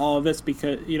means by all of this,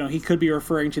 because he could be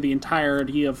referring to the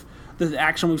entirety of the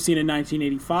action we've seen in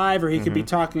 1985, or he could be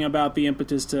talking about the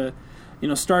impetus to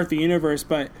start the universe.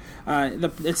 But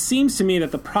it seems to me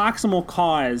that the proximal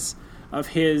cause of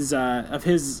his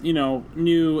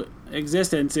new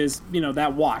existence is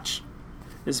that watch,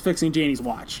 is fixing Janie's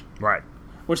watch, right?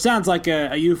 Which sounds like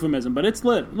a euphemism, but it's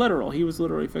literal. He was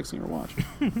literally fixing her watch.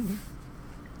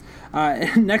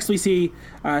 Next, we see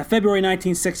February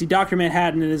 1960. Dr.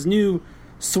 Manhattan in his new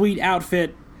sweet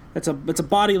outfit. It's a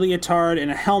body leotard and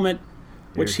a helmet,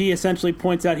 which he essentially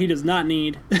points out he does not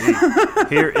need.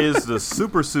 Here is the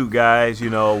super suit, guys.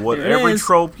 What every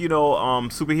trope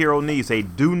superhero needs. They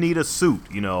do need a suit.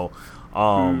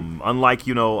 Unlike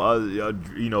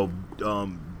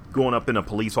going up in a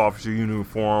police officer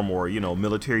uniform or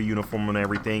military uniform and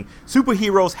everything,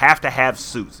 superheroes have to have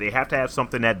suits. They have to have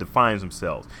something that defines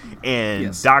themselves.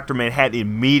 And Dr. Manhattan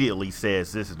immediately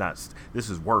says, "This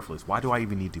is worthless. Why do I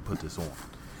even need to put this on?"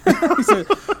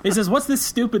 he says, "What's this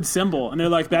stupid symbol?" And they're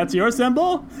like, "That's your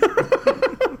symbol?"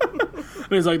 And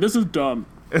he's like, "This is dumb."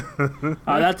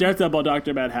 That's your symbol,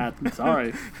 Dr. Manhattan.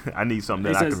 Sorry. I need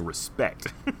something that I can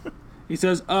respect. He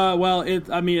says, well,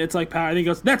 it's like power. And he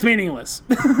goes, "That's meaningless."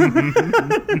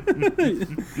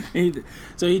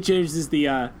 So he changes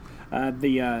the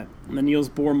Niels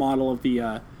Bohr model of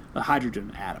the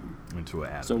hydrogen atom into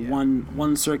an atom. So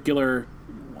one circular,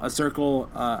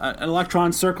 an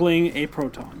electron circling a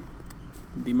proton.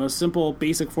 The most simple,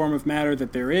 basic form of matter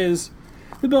that there is,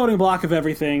 the building block of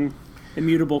everything,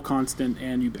 immutable, constant,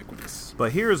 and ubiquitous.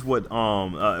 But here's what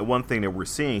one thing that we're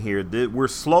seeing here. We're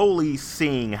slowly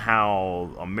seeing how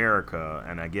America,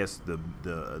 and I guess the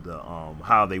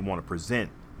how they want to present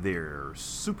their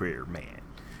Superman.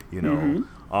 They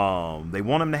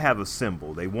want him to have a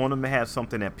symbol. They want him to have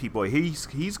something that people. He's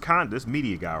this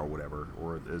media guy or whatever,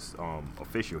 or this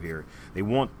official here. They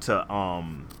want to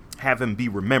have him be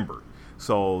remembered.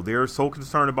 So they're so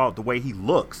concerned about the way he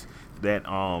looks that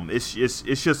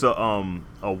it's just a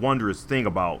wondrous thing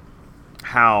about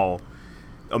how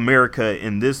America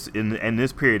in this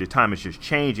period of time is just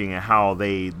changing, and how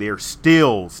they're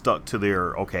still stuck to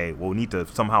their we need to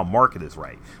somehow market this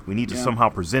right. We need to somehow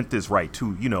present this right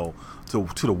to to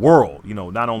the world.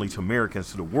 Not only to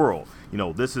Americans, to the world.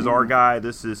 This is our guy.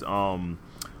 This is our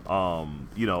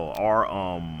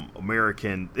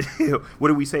American. What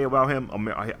do we say about him?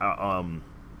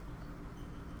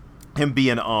 Him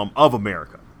being of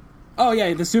America. Oh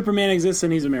yeah, the Superman exists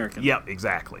and he's American. Yep,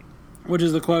 exactly. Which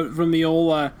is the quote from the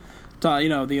old,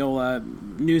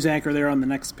 news anchor there on the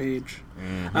next page.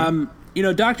 Mm-hmm.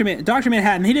 Dr.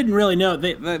 Manhattan, he didn't really know.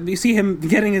 You see him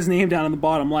getting his name down in the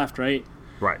bottom left, right?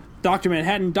 Right. Dr.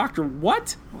 Manhattan, Dr.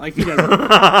 What? Like he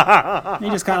doesn't. He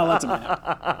just kind of lets him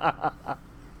have.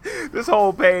 This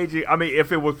whole page, I mean,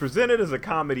 if it was presented as a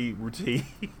comedy routine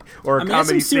or a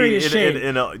comedy scene,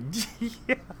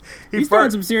 he's throwing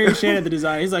some serious shade at the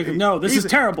design. He's like, "No, this is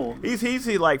terrible." He's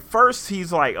like, first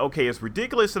he's like, "Okay, it's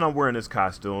ridiculous that I'm wearing this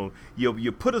costume.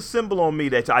 You put a symbol on me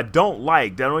that I don't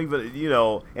like. That I don't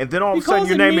even, and then all of a sudden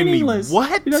you're naming me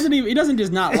what?" He doesn't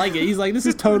just not like it. He's like, "This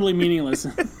is totally meaningless."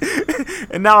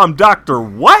 And now I'm Dr.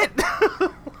 What?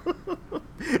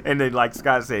 And then, like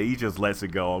Scott said, he just lets it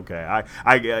go. Okay, I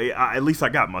at least I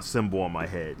got my symbol on my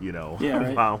head,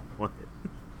 Yeah, right.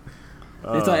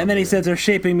 And then he says they're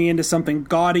shaping me into something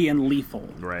gaudy and lethal.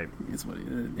 Right.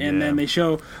 Then they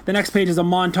show the next page is a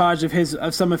montage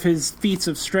of some of his feats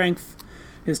of strength,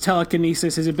 his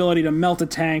telekinesis, his ability to melt a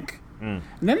tank. And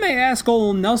then they ask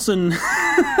old Nelson,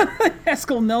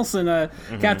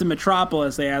 Captain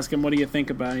Metropolis. They ask him, "What do you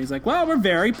think about it?" He's like, "Well, we're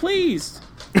very pleased."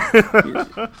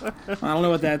 I don't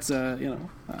know what that's,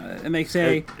 and they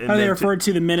say, how they refer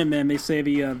to the Minutemen, they say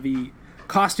the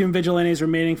costume vigilantes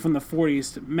remaining from the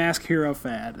 40s mask hero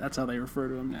fad. That's how they refer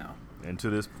to them now. And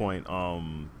to this point,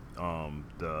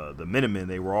 the Minutemen,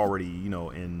 they were already,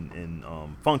 in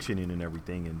functioning and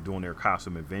everything and doing their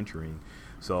costume adventuring.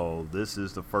 So this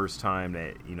is the first time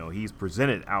that, he's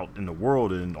presented out in the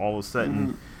world, and all of a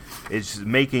sudden it's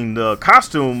making the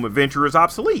costume adventurers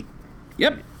obsolete.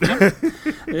 Yep. What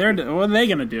are they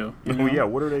going to do? Yeah,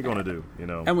 what are they going to do?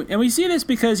 And we see this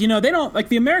because, they don't, like,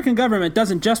 the American government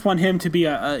doesn't just want him to be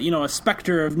a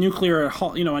specter of nuclear,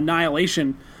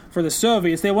 annihilation for the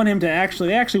Soviets. They want him to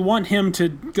they actually want him to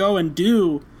go and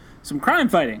do some crime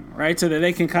fighting, right? So that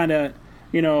they can kind of,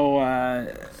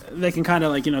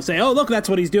 say, "Oh, look, that's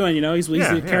what he's doing." He's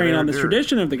carrying on this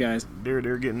tradition of the guys.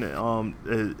 They're getting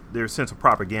their sense of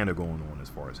propaganda going on as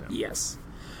far as him. Yes.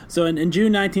 So in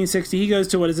June 1960, he goes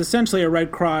to what is essentially a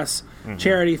Red Cross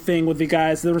charity thing with the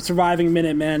guys, the surviving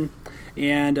Minutemen,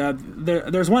 and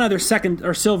there's one other second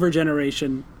or silver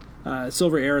generation,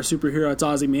 silver era superhero. It's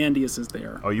Ozymandias is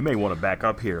there. Oh, you may want to back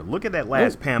up here. Look at that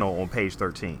last panel on page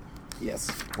 13. Yes.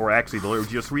 Or actually,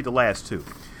 just read the last two.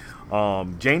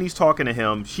 Janie's talking to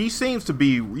him. She seems to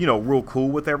be, real cool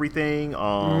with everything.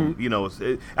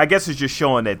 I guess it's just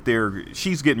showing that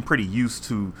she's getting pretty used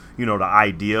to, the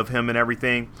idea of him and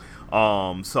everything.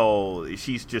 So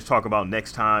she's just talking about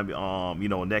next time,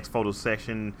 next photo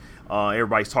session.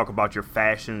 Everybody's talking about your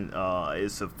fashion.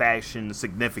 It's a fashion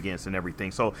significance and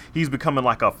everything. So he's becoming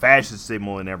like a fashion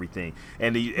symbol and everything.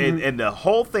 And and the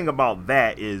whole thing about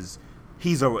that is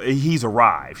he's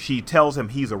arrived. She tells him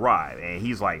he's arrived, and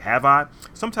he's like, "Have I?"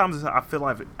 Sometimes I feel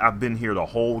like I've been here the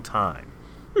whole time,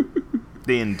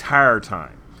 the entire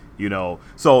time.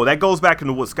 So that goes back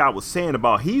into what Scott was saying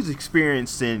about he's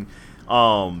experiencing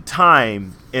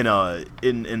time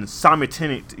in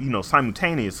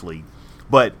simultaneously,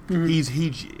 but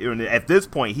he at this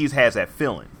point he has that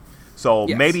feeling. So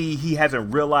maybe he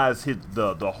hasn't realized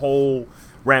the whole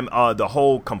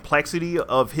complexity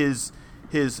of his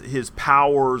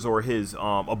powers or his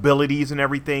abilities and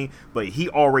everything, but he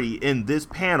already in this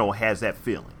panel has that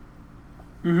feeling.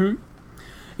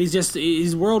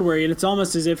 He's world weary, and it's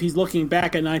almost as if he's looking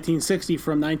back at 1960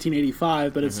 from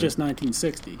 1985, but it's just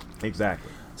 1960.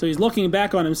 Exactly. So he's looking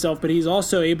back on himself, but he's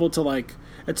also able to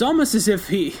it's almost as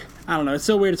if I don't know, it's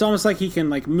so weird. It's almost like he can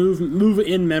move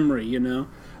in memory,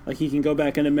 like he can go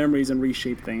back into memories and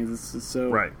reshape things. It's so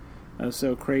right.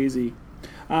 So crazy.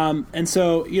 And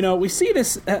so, we see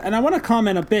this, and I want to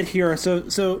comment a bit here.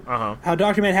 So how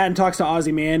Dr. Manhattan talks to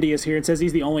Ozymandias here and says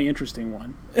he's the only interesting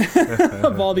one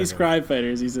of all these crime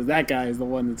fighters. He says that guy is the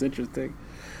one that's interesting.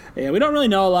 Yeah, we don't really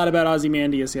know a lot about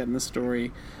Ozymandias yet in the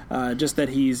story. Just that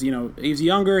he's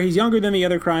younger. He's younger than the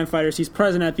other crime fighters. He's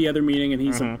present at the other meeting, and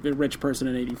he's a rich person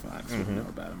in 85, so we know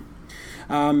about him.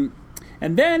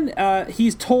 And then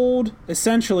he's told,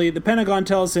 essentially, the Pentagon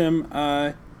tells him,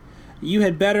 you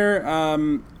had better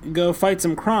go fight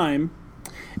some crime.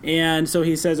 And so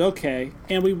he says, okay.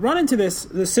 And we run into this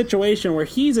situation where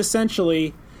he's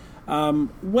essentially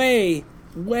way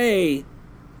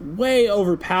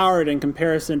overpowered in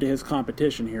comparison to his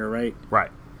competition here, right? Right.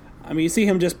 I mean, you see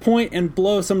him just point and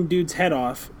blow some dude's head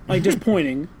off, just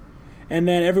pointing. And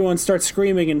then everyone starts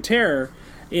screaming in terror.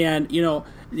 And, do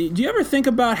you ever think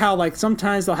about how,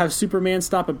 sometimes they'll have Superman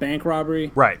stop a bank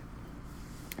robbery? Right.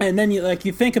 And then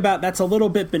you think about that's a little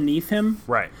bit beneath him,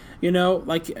 right?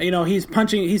 He's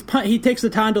punching. He takes the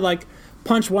time to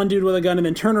punch one dude with a gun and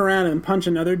then turn around and punch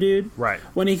another dude, right?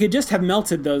 When he could just have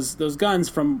melted those guns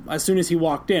from as soon as he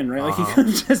walked in, right? He could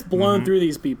have just blown through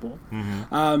these people.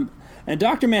 And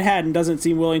Dr. Manhattan doesn't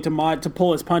seem willing to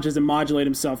pull his punches and modulate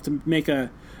himself to make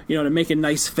a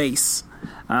nice face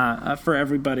for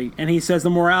everybody. And he says the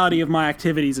morality of my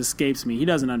activities escapes me. He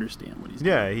doesn't understand what he's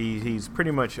doing. Yeah, he's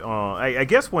pretty much. I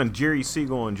guess when Jerry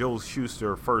Siegel and Joel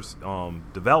Shuster first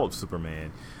developed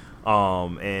Superman,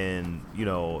 and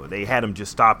they had him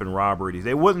just stopping robberies.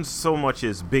 It wasn't so much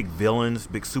as big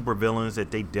super villains that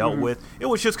they dealt with. It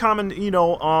was just common,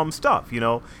 stuff.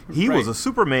 He was a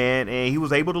Superman, and he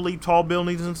was able to leap tall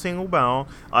buildings in single bound.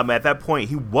 At that point,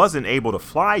 he wasn't able to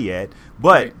fly yet,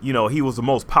 but he was the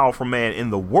most powerful man in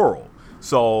the world.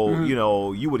 So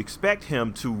you would expect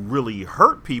him to really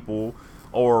hurt people,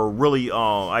 or really,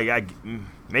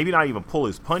 maybe not even pull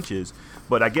his punches.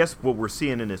 But I guess what we're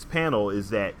seeing in this panel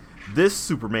is that this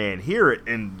Superman here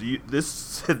and this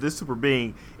super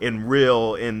being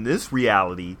in this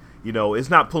reality, is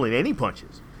not pulling any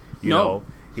punches. No.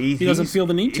 He doesn't feel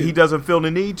the need to. He doesn't feel the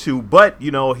need to, but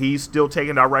he's still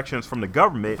taking directions from the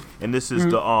government, and this is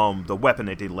the weapon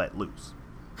that they let loose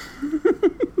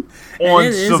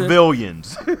on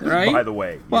civilians. Right? By the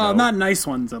way, well, not nice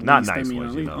ones. At not least. Nice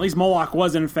ones. At least Moloch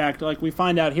was in fact, we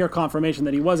find out here, confirmation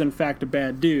that he was in fact a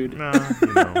bad dude.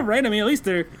 Right? I mean, at least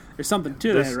there's something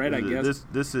to that, right? I guess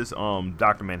this is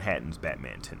Dr. Manhattan's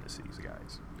Batman tendencies,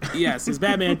 guys. Yes, his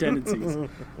Batman tendencies.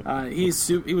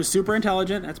 He was super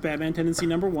intelligent. That's Batman tendency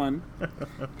number 1.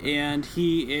 And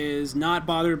he is not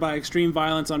bothered by extreme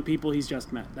violence on people he's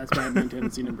just met. That's Batman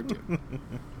tendency number 2.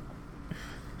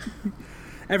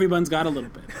 Everyone's got a little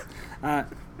bit.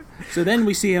 So then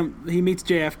we see him. He meets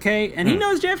JFK, and he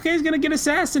knows JFK is going to get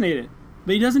assassinated,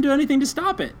 but he doesn't do anything to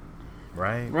stop it.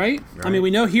 Right. I mean,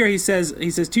 we know here he says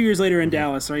 2 years later in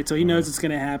Dallas, right? So he knows it's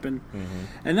going to happen.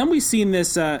 And then we've seen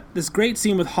this great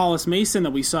scene with Hollis Mason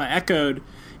that we saw echoed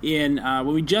in what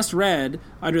we just read,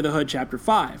 Under the Hood, Chapter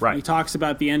 5. Right. He talks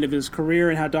about the end of his career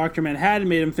and how Dr. Manhattan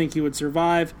made him think he would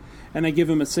survive. and they give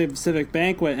him a civic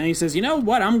banquet, and he says, "You know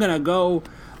what? I'm gonna go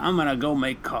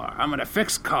make car. I'm gonna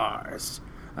fix cars."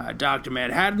 Dr.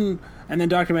 Manhattan, and then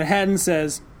Dr. Manhattan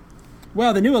says,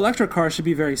 "Well, the new electric car should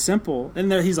be very simple."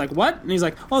 And he's like, "What?" And he's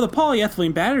like, "Oh, the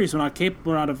polyethylene batteries were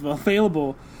not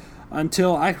available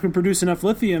until I can produce enough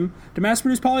lithium to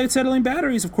mass-produce polyacetylene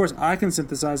batteries. Of course, I can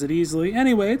synthesize it easily.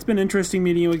 Anyway, it's been interesting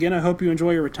meeting you again. I hope you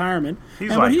enjoy your retirement."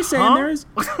 What he's saying there is,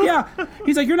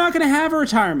 he's like, you're not going to have a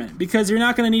retirement because you're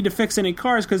not going to need to fix any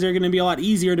cars because they're going to be a lot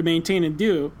easier to maintain and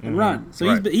do and run.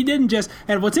 So he didn't just,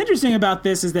 and what's interesting about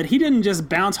this is that he didn't just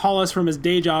bounce Hollis from his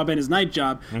day job and his night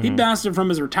job. He bounced him from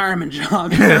his retirement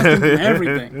job. He bounced him from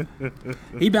everything.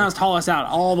 He bounced Hollis out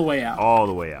all the way out. All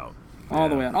the way out. All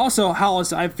the way out. Also,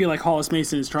 Hollis, I feel like Hollis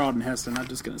Mason is Charlton Heston. I'm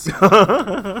just going to say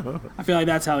that. I feel like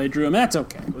that's how they drew him. That's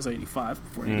okay. It was 85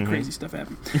 before any crazy stuff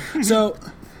happened.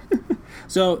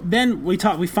 So then we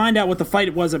find out what the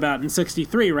fight was about in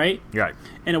 63, right? Right.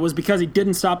 And it was because he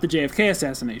didn't stop the JFK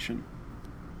assassination.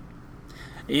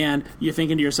 And you're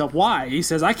thinking to yourself, why? He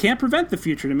says, I can't prevent the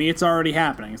future. To me, it's already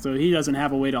happening. So he doesn't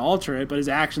have a way to alter it, but his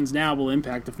actions now will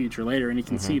impact the future later, and he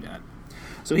can see that.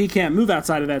 So he can't move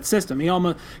outside of that system.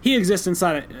 He exists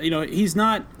inside of, he's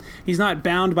not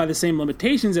bound by the same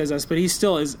limitations as us, but he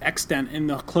still is extant in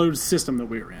the closed system that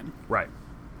we're in. Right.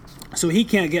 So he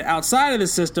can't get outside of the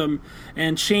system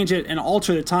and change it and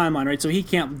alter the timeline, right? So he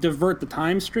can't divert the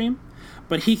time stream,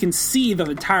 but he can see the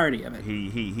entirety of it.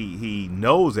 He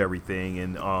knows everything,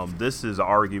 and this is an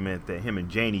argument that him and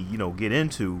Janie, get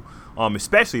into,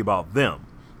 especially about them.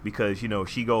 Because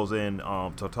she goes in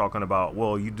to talking about,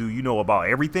 well, you know about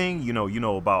everything, you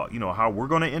know about how we're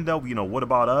going to end up, what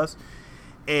about us?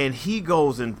 And he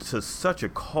goes into such a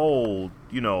cold,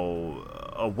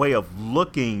 a way of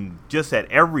looking just at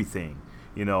everything,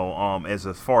 as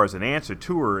far as an answer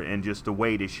to her, and just the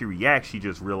way that she reacts, she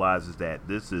just realizes that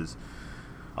this is,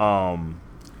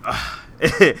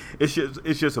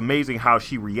 it's just amazing how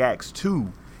she reacts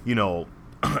to,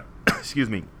 excuse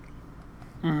me.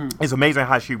 Mm-hmm. It's amazing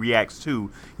how she reacts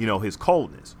to, his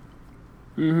coldness.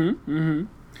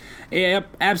 Yep,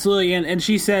 absolutely. And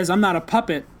she says, "I'm not a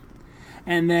puppet."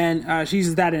 And then she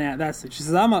says that's it. She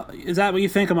says, "Is that what you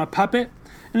think? I'm a puppet?"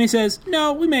 And he says,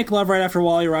 "No, we make love right after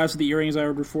Wally arrives with the earrings I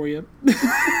ordered for you."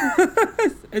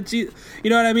 And she, you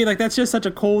know what I mean? Like, that's just such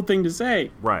a cold thing to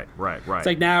say. Right. It's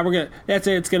like, nah, that's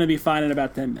it. It's gonna be fine in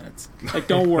about 10 minutes. Like,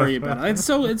 don't worry about it. It's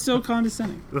so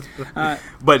condescending.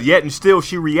 But yet and still,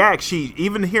 she reacts. She,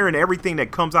 even hearing everything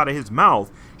that comes out of his mouth,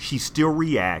 she still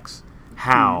reacts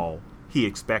how he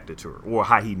expected to her, or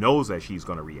how he knows that she's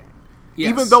gonna react.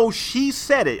 Yes. Even though she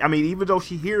said it, even though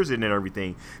she hears it and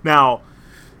everything. Now,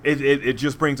 It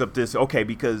just brings up this, okay,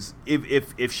 because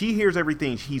if she hears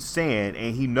everything he's saying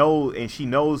and she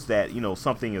knows that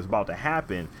something is about to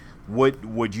happen,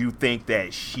 would you think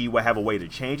that she would have a way to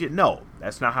change it? No,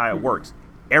 that's not how it works.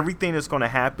 Everything that's going to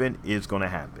happen is going to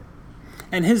happen.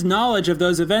 And his knowledge of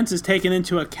those events is taken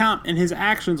into account in his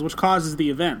actions, which causes the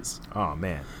events. Oh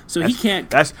man! So he can't.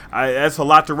 That's a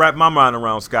lot to wrap my mind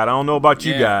around, Scott. I don't know about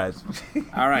you guys.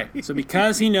 All right. So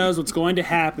because he knows what's going to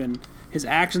happen, his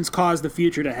actions cause the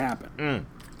future to happen.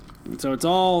 And so it's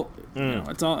all,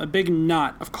 it's all a big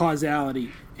knot of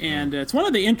causality. And it's one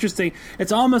of the interesting,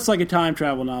 it's almost like a time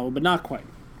travel novel, but not quite.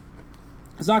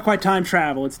 It's not quite time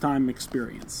travel, it's time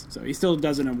experience. So he still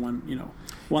does it in one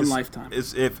lifetime.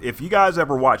 If you guys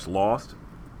ever watch Lost,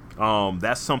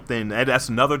 that's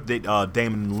another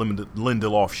Damon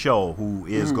Lindelof show, who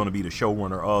is going to be the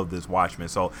showrunner of this Watchmen.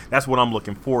 So that's what I'm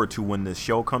looking forward to when this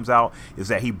show comes out, is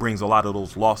that he brings a lot of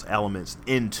those Lost elements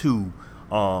into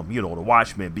the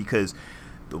Watchmen, because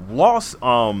the Lost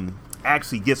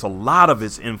actually gets a lot of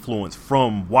its influence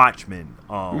from Watchmen,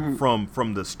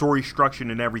 from the story structure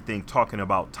and everything, talking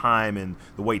about time and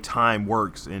the way time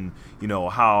works, and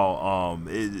how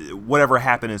whatever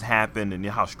happened has happened, and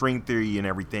how string theory and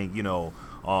everything,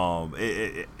 for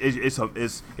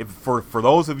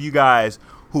those of you guys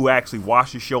who actually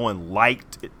watched the show and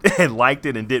liked it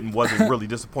and wasn't really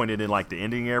disappointed in like the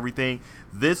ending and everything,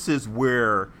 this is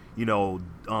where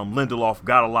Lindelof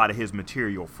got a lot of his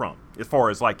material from, as far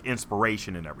as like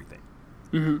inspiration and everything.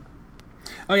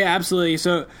 Oh yeah, absolutely.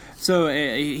 So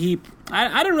I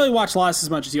didn't really watch Lost as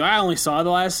much as you. I only saw the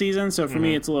last season, so for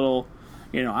me it's a little,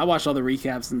 I watched all the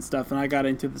recaps and stuff, and I got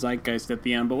into the zeitgeist at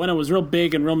the end. But when it was real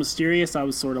big and real mysterious, I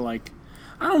was sort of like,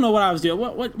 I don't know what I was doing.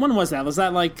 When was that? Was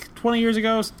that like 20 years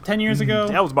ago, 10 years ago?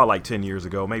 That was about like 10 years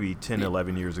ago, maybe 10,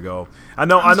 11 years ago. I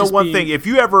know one thing. If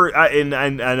you ever, and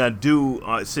I do,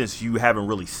 since you haven't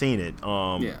really seen it,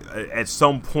 at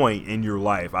some point in your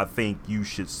life, I think you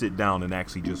should sit down and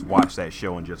actually just watch that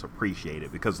show and just appreciate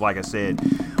it. Because like I said,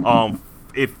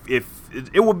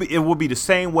 it would be the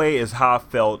same way as how I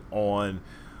felt on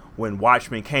when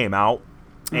Watchmen came out.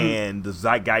 And the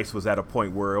zeitgeist was at a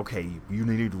point where, okay, you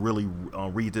need to really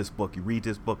read this book. You read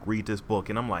this book.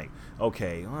 And I'm like,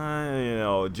 okay,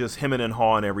 just hemming and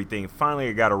hawing and everything. Finally,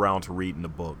 I got around to reading the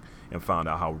book and found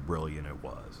out how brilliant it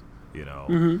was.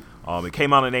 It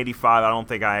came out in 85. I don't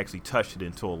think I actually touched it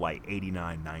until like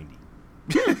 89, 90.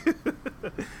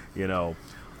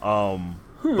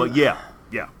 But yeah.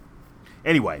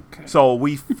 Anyway, so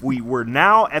we were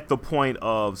now at the point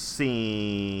of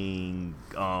seeing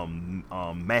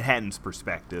Manhattan's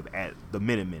perspective at the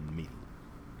Minutemen meeting.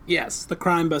 Yes, the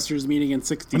Crime Busters meeting in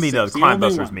 '66. I mean, the Crime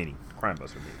Busters meeting. Crime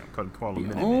Buster meeting. I couldn't call them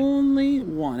Minutemen. Only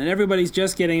one. And everybody's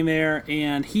just getting there,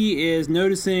 and he is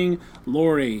noticing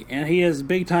Lori, and he is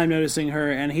big time noticing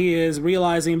her, and he is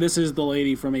realizing this is the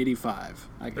lady from 85,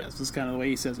 I guess. That's kind of the way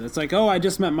he says it. It's like, oh, I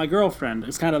just met my girlfriend.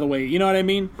 It's kind of the way, you know what I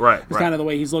mean? Right. It's kind of the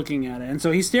way he's looking at it. And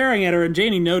so he's staring at her, and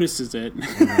Janie notices it.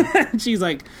 she's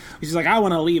like, I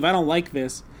want to leave. I don't like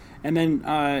this. And then,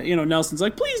 Nelson's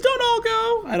like, please don't all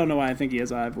go. I don't know why I think he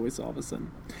has a high voice all of a sudden.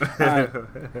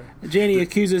 Janie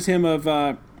accuses him of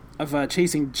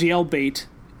chasing jailbait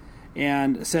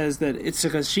and says that it's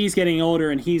because she's getting older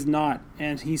and he's not.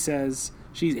 And he says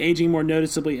she's aging more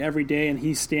noticeably every day and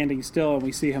he's standing still. And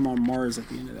we see him on Mars at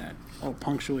the end of that. Oh,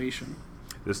 punctuation.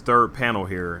 This third panel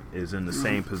here is in the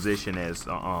same position as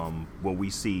what we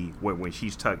see when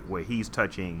he's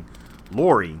touching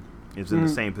Lori. Is in the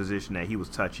same position that he was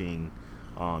touching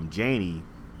Janie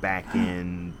back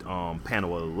in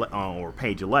panel or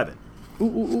page 11.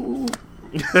 It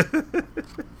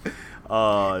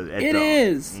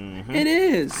is. It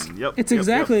is. Yep. It's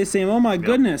exactly the same. Oh my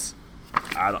goodness.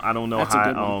 I don't know That's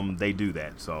how they do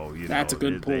that. So that's a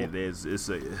good pull. It's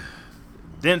a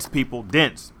dense people,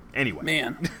 dense. Anyway,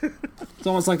 man, it's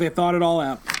almost like they thought it all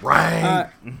out. Right.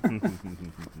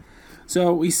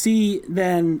 So we see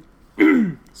then.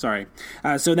 Sorry.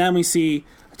 So then we see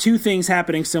two things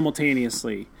happening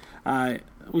simultaneously.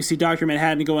 We see Dr.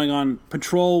 Manhattan going on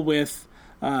patrol with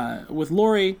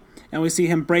Lori, and we see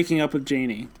him breaking up with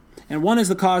Janie. And one is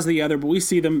the cause of the other, but we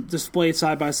see them displayed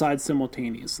side by side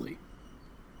simultaneously.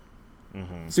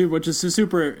 Which is a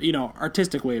super,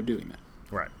 artistic way of doing that.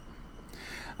 Right.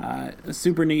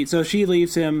 Super neat. So she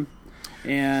leaves him,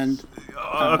 and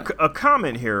a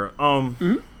comment here.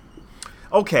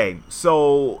 Okay,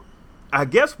 so I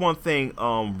guess one thing,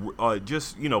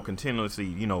 just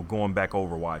continuously, going back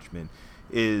over Watchmen,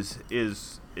 is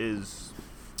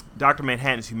Dr.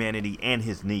 Manhattan's humanity and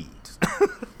his needs.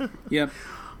 Yep.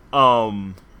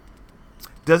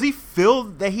 Does he feel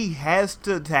that he has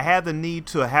to have the need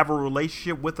to have a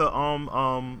relationship with a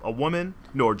woman,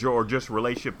 or just a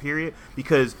relationship period?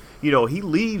 Because he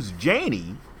leaves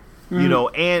Janie,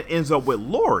 and ends up with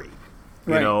Lori.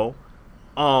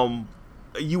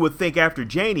 You would think after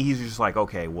Janie, he's just like,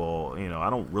 okay, well, I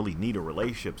don't really need a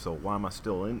relationship, so why am I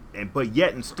still in? But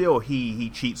yet and still, he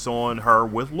cheats on her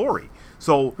with Lori.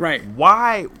 So right.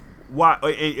 Why?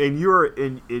 In your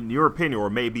opinion, or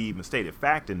maybe even stated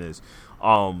fact in this,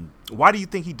 why do you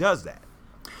think he does that?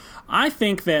 I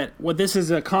think that this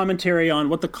is a commentary on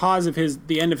what the cause of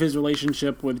the end of his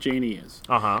relationship with Janie is,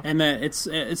 and that it's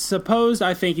supposed.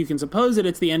 I think you can suppose that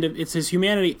it's his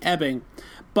humanity ebbing.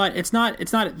 But it's not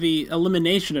the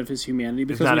elimination of his humanity,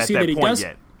 because we see that he does.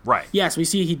 Yet. Right. Yes, we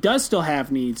see he does still have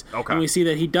needs, and we see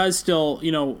that he does still,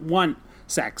 want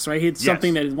sex. Right. It's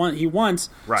something that he wants.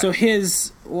 Right. So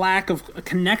his lack of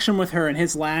connection with her and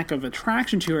his lack of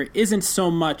attraction to her isn't so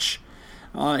much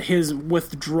his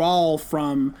withdrawal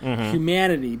from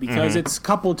humanity, because it's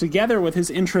coupled together with his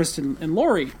interest in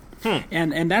Lori.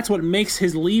 And that's what makes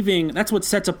his leaving. That's what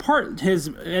sets apart his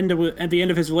at the end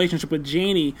of his relationship with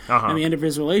Janie and the end of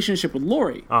his relationship with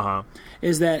Lori.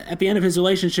 Is that at the end of his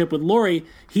relationship with Lori,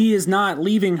 he is not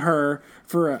leaving her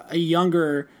for a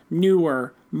younger,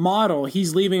 newer model.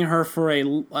 He's leaving her for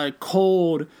a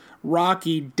cold,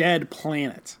 rocky, dead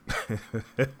planet.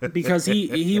 Because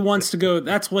he wants to go.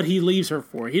 That's what he leaves her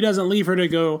for. He doesn't leave her to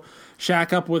go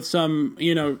shack up with some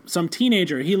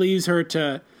teenager. He leaves her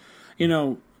to,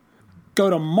 go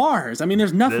to Mars. I mean,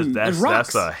 there's nothing. There's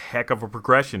rocks. That's a heck of a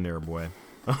progression there, boy.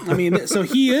 I mean, he's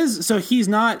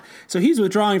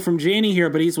withdrawing from Janie here,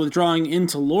 but he's withdrawing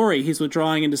into Lori. He's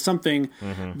withdrawing into something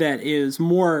that is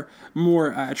more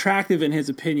attractive in his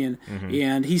opinion,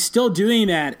 and he's still doing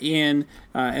that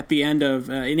at the end of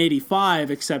in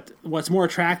 85. Except what's more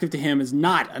attractive to him is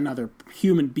not another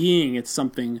human being. It's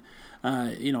something,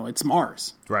 it's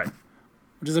Mars, right?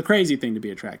 Which is a crazy thing to be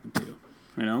attracted to.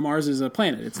 Mars is a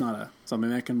planet. It's not something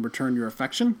that can return your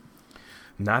affection.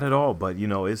 Not at all, but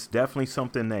it's definitely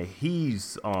something that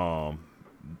he's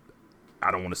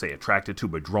I don't want to say attracted to,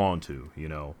 but drawn to, you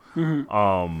know.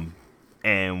 Mm-hmm.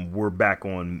 And we're back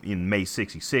in May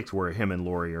 '66, where him and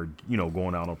Lori are, you know,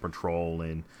 going out on patrol,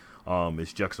 and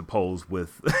it's juxtaposed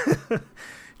with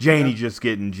Janie just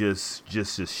getting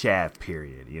just a shaft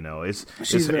period, you know.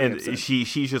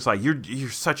 She's just like, you're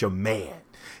such a man,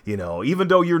 you know, even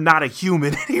though you're not a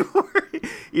human anymore.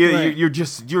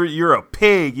 You're a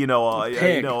pig, you know.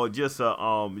 You know, just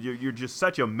you're just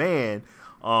such a man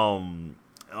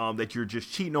that you're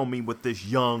just cheating on me with this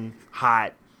young,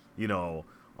 hot, you know,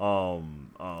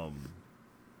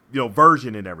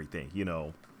 version and everything, you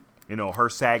know, her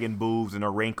sagging boobs and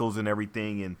her wrinkles and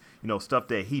everything, and, you know, stuff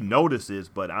that he notices,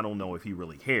 but I don't know if he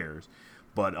really cares.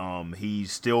 But he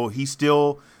still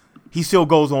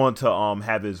goes on to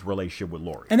have his relationship with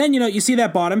Lori. And then, you know, you see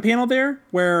that bottom panel there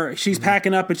where she's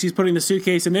packing up and she's putting the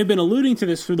suitcase, and they've been alluding to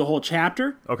this through the whole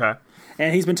chapter. Okay.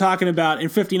 And he's been talking about, in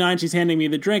 59, she's handing me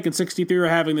the drink, in 63, we're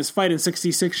having this fight, in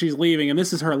 66, she's leaving, and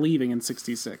this is her leaving in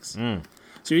 66.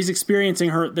 So he's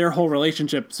experiencing their whole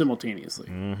relationship simultaneously.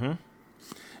 Mm-hmm.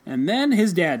 And then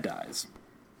his dad dies.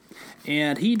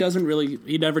 And he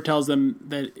never tells them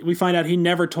that, we find out he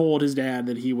never told his dad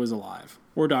that he was alive,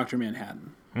 or Dr.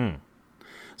 Manhattan.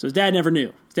 So his dad never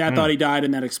knew. His dad thought he died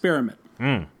in that experiment.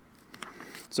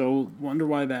 So wonder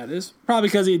why that is. Probably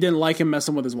because he didn't like him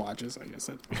messing with his watches, I guess.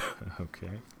 Okay.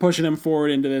 Pushing him forward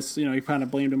into this, you know, he kind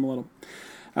of blamed him a little.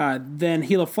 Then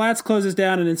Gila Flats closes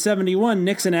down, and in 71,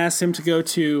 Nixon asks him to go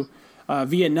to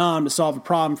Vietnam to solve a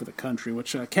problem for the country,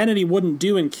 which Kennedy wouldn't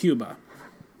do in Cuba.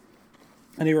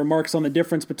 And he remarks on the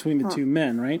difference between the two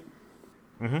men, right?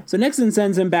 Mm-hmm. So Nixon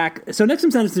sends him back. So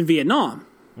Nixon sends him to Vietnam.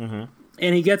 Mm-hmm.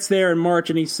 And he gets there in March,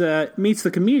 and he meets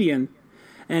the comedian.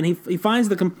 And he finds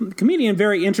the comedian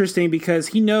very interesting because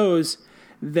he knows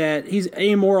that he's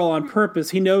amoral on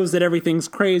purpose. He knows that everything's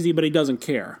crazy, but he doesn't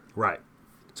care. Right.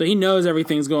 So he knows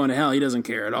everything's going to hell. He doesn't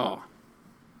care at all.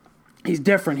 He's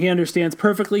different. He understands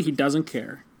perfectly. He doesn't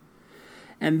care.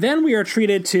 And then we are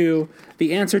treated to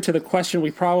the answer to the question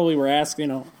we probably were asking.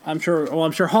 You know, I'm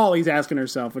sure Holly's asking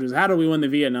herself, which is, how do we win the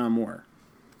Vietnam War?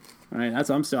 All right,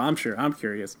 I'm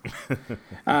curious.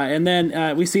 And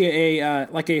then we see a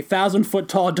 1,000-foot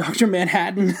tall Dr.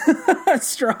 Manhattan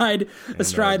astride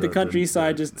the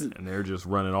countryside. And they're just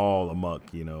running all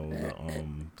amok, you know,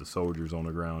 the soldiers on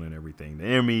the ground and everything. The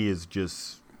enemy is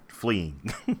just fleeing.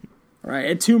 Right.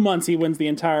 In 2 months, he wins the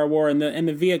entire war, and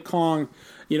the Viet Cong,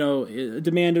 you know,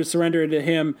 demanded surrender to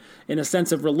him in a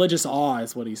sense of religious awe,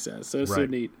 is what he says. So it's so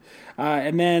neat.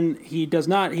 And then he does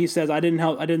not. He says, I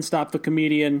didn't stop the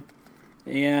comedian.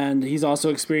 And he's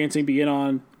also experiencing being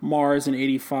on Mars in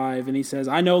 85. And he says,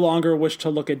 I no longer wish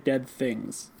to look at dead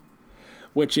things.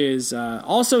 Which is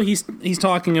also, he's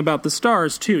talking about the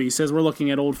stars, too. He says we're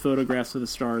looking at old photographs of the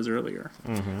stars earlier.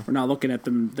 Mm-hmm. We're not looking at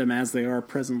them as they are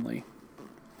presently.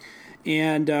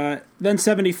 And then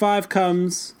 75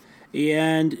 comes,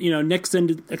 and, you know,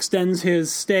 Nixon extends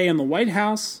his stay in the White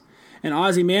House. And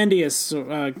Ozymandias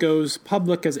goes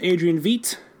public as Adrian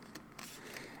Veidt.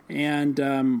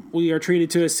 And we are treated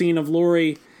to a scene of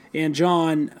Lori and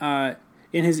John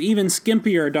in his even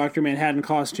skimpier Dr. Manhattan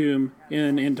costume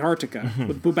in Antarctica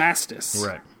with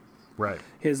Bubastis. Right.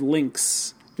 His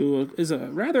lynx, who is a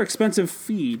rather expensive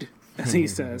feed, as he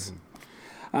says.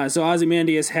 So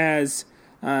Ozymandias has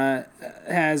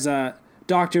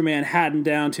Dr. Manhattan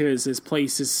down to his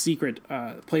place, his secret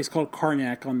place called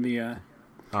Karnak on the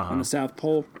South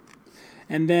Pole.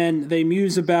 And then they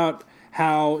muse about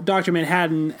how Dr.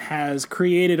 Manhattan has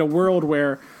created a world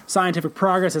where scientific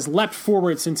progress has leapt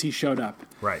forward since he showed up.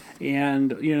 Right.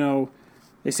 And, you know,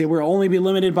 they say we'll only be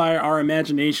limited by our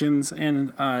imaginations,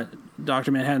 and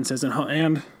Dr. Manhattan says,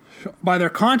 and by their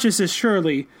consciences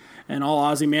surely, and all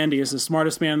Ozymandias, the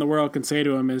smartest man in the world, can say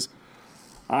to him is,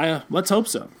 let's hope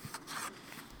so.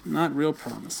 Not real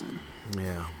promising.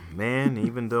 Yeah, man,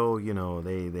 even though, you know,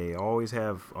 they always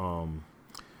have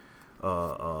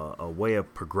a way of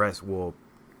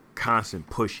constant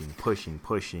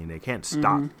pushing. They can't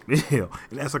stop. Mm-hmm. You know,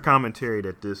 and that's a commentary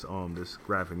that this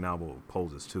graphic novel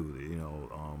poses too. You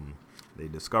know, they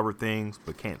discover things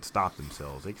but can't stop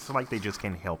themselves. It's like they just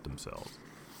can't help themselves.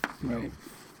 Right.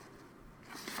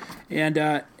 And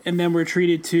then we're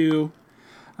treated to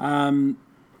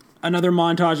another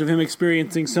montage of him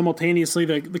experiencing simultaneously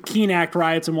the Keene Act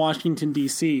riots in Washington,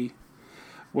 D.C.,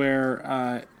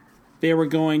 where they were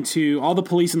going to, all the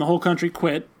police in the whole country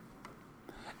quit,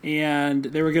 and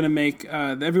they were going to make,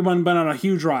 everyone went on a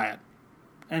huge riot.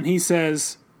 And he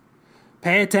says,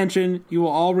 pay attention, you will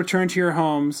all return to your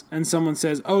homes. And someone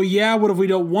says, oh yeah, what if we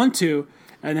don't want to?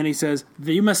 And then he says,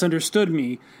 you misunderstood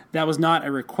me. That was not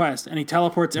a request. And he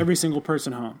teleports every single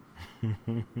person home.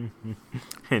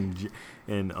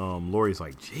 and Lori's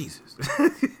like, Jesus.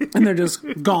 And they're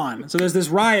just gone. So there's this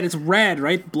riot. It's red,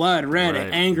 right? Blood, red,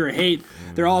 Right. anger, hate.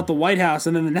 They're all at the White House,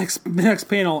 and then the next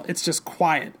panel, it's just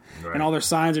quiet, Right. and all their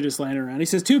signs are just laying around. He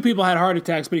says 2 people had heart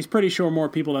attacks, but he's pretty sure more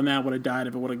people than that would have died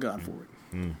if it would have gone forward.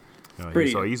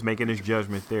 So he's making his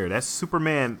judgment there. That's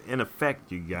Superman in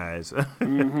effect, you guys.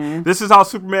 This is how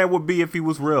Superman would be if he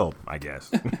was real, I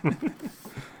guess.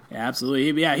 Yeah, absolutely.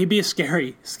 He'd be a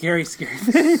scary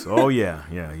thing. Oh yeah.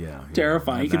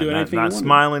 Terrifying. He could do anything Not he wanted.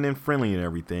 smiling and friendly and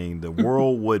everything. The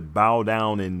world would bow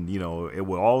down, and it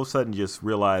would all of a sudden just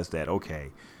realize that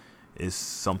it's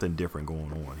something different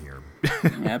going on here.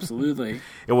 Absolutely.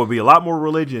 It would be a lot more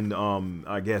religion,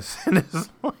 I guess. In this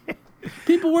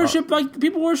People worship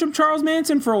Charles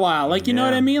Manson for a while. You know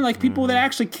what I mean? People that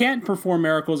actually can't perform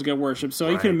miracles get worshipped. So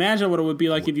you can imagine what it would be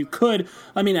like if you could.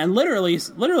 I mean, and literally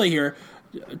here,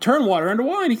 turn water into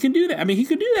wine. He can do that. I mean, he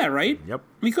could do that, right? Yep.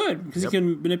 He could, because he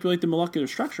can manipulate the molecular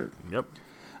structure. Yep.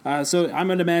 So I'm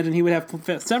going to imagine he would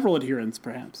have several adherents,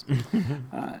 perhaps.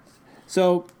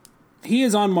 So he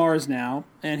is on Mars now,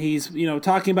 and he's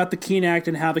talking about the Keene Act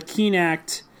and how the Keene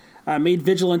Act made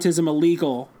vigilantism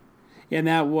illegal, and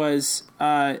that was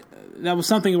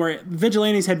something where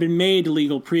vigilantes had been made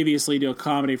legal previously to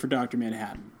accommodate for Dr.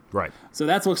 Manhattan. Right. So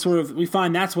that's what we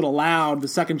find that's what allowed the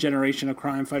second generation of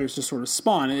crime fighters to sort of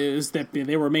spawn, is that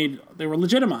they were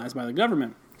legitimized by the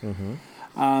government.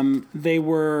 They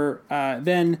were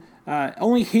then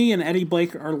only he and Eddie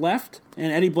Blake are left,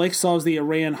 and Eddie Blake solves the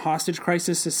Iran hostage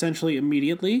crisis essentially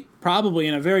immediately, probably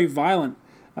in a very violent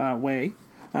way.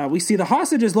 We see the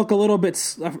hostages look a little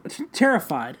bit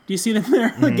terrified. Do you see them there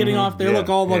getting off? They look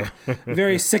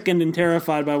very sickened and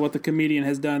terrified by what the comedian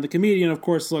has done. The comedian, of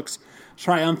course, looks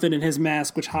triumphant in his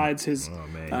mask, which hides his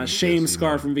shame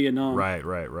scar from Vietnam.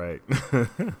 Right.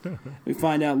 We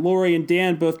find out Lori and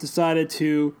Dan both decided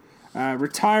to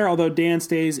retire, although Dan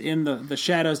stays in the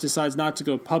shadows, decides not to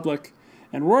go public.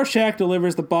 And Rorschach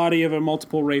delivers the body of a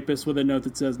multiple rapist with a note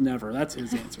that says "never." That's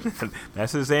his answer.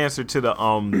 That's his answer to the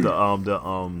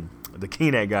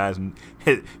Keene guys.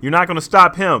 You're not going to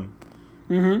stop him.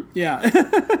 Yeah,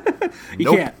 you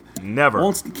Nope. can't.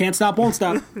 Never. Can't stop. Won't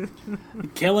stop.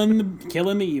 killing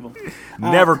the evil.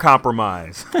 Never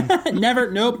compromise.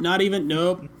 Never. Nope. Not even.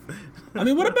 Nope. I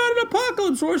mean, what about an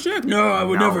apocalypse, Rorschach? No, I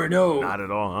would never. No. Not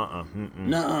at all.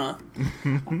 Nuh-uh.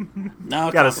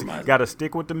 No, gotta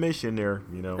stick with the mission there,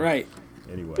 Right.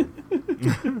 Anyway.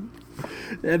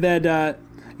 And then,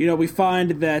 we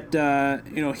find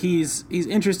that, he's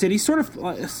interested. He's sort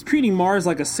of treating Mars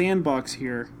like a sandbox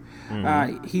here.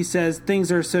 He says things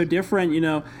are so different,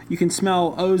 you can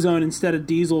smell ozone instead of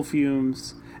diesel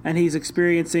fumes. And he's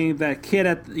experiencing that kid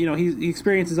he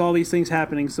experiences all these things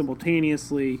happening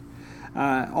simultaneously.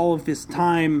 All of this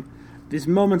time, these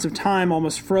moments of time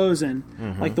almost frozen,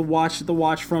 like the watch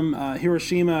from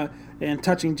Hiroshima and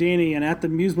touching Janie and at the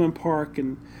amusement park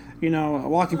and,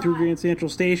 walking through Grand Central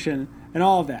Station and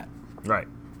all of that. Right.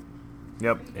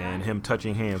 Yep. And him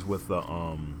touching hands with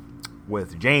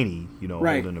with Janie,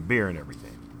 right. holding a beer and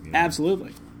everything.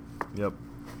 Absolutely. Yep.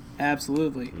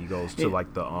 Absolutely. He goes to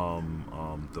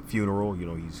the funeral.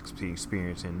 He's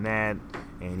experiencing that,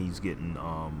 and he's getting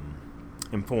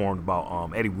informed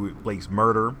about Eddie Blake's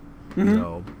murder.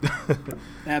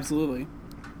 Absolutely.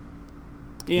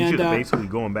 And he's basically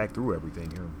going back through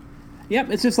everything here. Yep,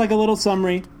 it's just like a little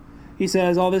summary. He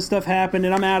says all this stuff happened,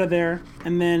 and I'm out of there.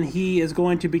 And then he is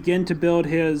going to begin to build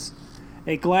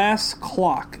a glass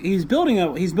clock. He's building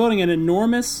an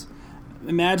enormous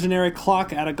imaginary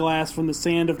clock out of glass from the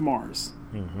sand of Mars.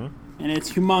 And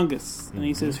it's humongous. And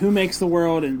he says, who makes the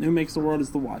world? And who makes the world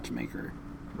is the Watchmaker.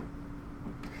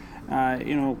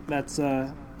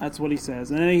 That's what he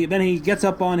says. And then he gets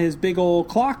up on his big old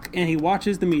clock and he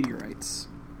watches the meteorites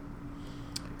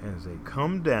as they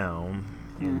come down.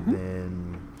 And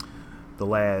then the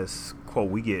last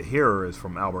quote we get here is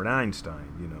from Albert Einstein.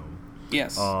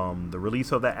 Yes. The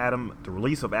release of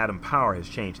atom power has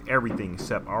changed everything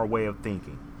except our way of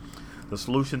thinking. The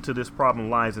solution to this problem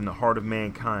lies in the heart of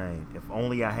mankind. If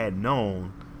only I had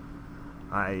known,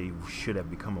 I should have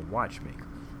become a watchmaker.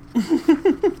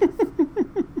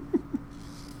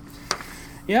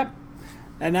 Yep.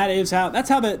 And that's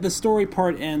how the story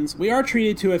part ends. We are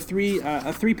treated to a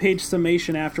 3-page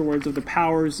summation afterwards of the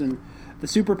powers and the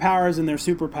superpowers and their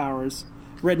superpowers,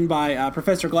 written by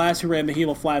Professor Glass, who ran the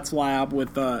Gila Flats lab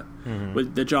with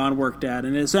that John worked at.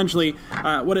 And essentially,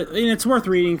 it's worth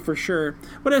reading for sure.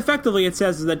 What effectively it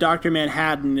says is that Dr.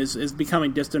 Manhattan is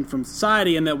becoming distant from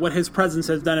society, and that what his presence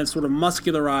has done is sort of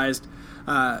muscularized,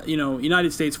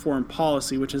 United States foreign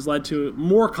policy, which has led to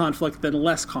more conflict than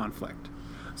less conflict.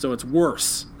 So it's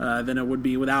worse than it would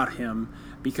be without him,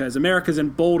 because America's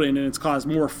emboldened and it's caused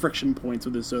more friction points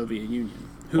with the Soviet Union,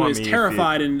 who is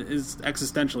terrified and is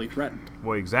existentially threatened.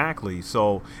 Well, exactly.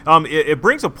 So it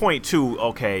brings a point too.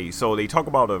 Okay, so they talk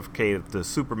about if the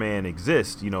Superman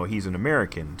exists, he's an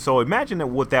American. So imagine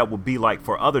what that would be like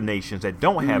for other nations that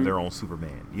don't have their own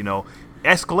Superman.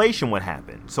 Escalation would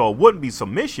happen. So it wouldn't be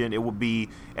submission; it would be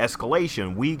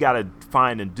escalation. We got to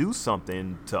find and do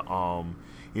something to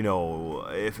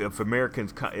if America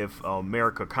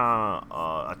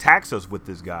attacks us with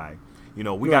this guy.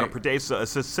 We got to protect. It's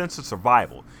a sense of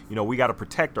survival. We got to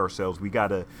protect ourselves. We got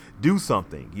to do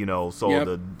something. So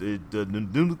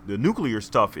the nuclear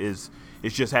stuff is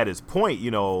just at its point.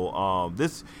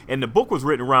 This, and the book was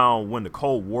written around when the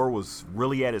Cold War was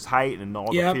really at its height, and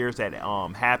all the fears that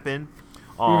happened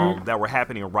that were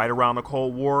happening right around the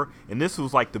Cold War. And this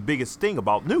was like the biggest thing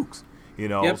about nukes.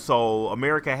 So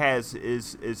America has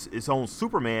its own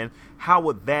Superman. How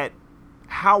would the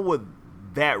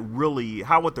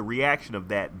reaction of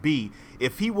that be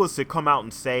if he was to come out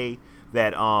and say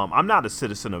that I'm not a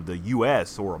citizen of the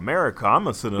U.S. or America, I'm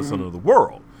a citizen of the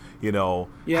world?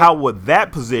 How would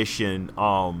that position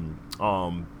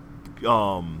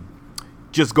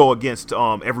just go against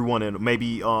everyone, and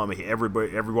maybe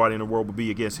everybody in the world would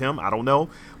be against him? I don't know,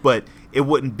 but it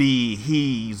wouldn't be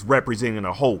he's representing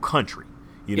a whole country.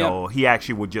 He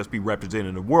actually would just be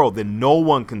representing the world. Then no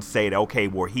one can say that, okay,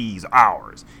 well, he's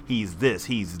ours. He's this,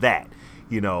 he's that,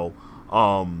 and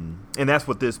that's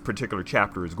what this particular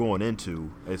chapter is going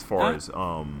into as far as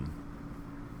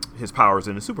his powers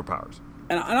and his superpowers.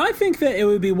 And I think that it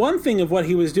would be one thing if what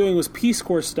he was doing was Peace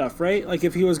Corps stuff, right? Like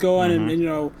if he was going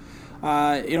and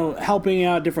helping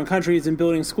out different countries and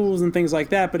building schools and things like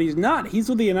that. But he's not. He's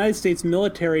with the United States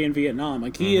military in Vietnam.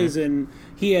 Like he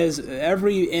has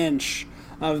every inch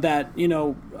of that,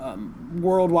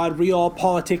 worldwide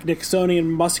realpolitik Nixonian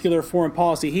muscular foreign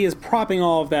policy. He is propping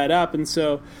all of that up, and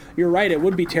so you're right. It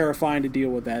would be terrifying to deal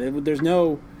with that. There's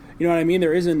no, you know what I mean?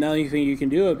 There isn't anything you can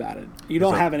do about it. You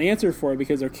don't have an answer for it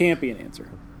because there can't be an answer.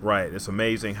 Right. It's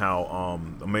amazing how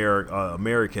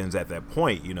Americans at that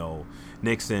point,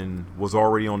 Nixon was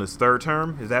already on his third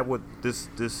term. Is that what this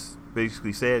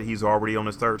basically said? He's already on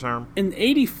his third term? In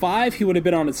 85, he would have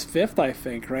been on his fifth, I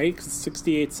think, right?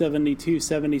 68, 72,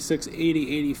 76,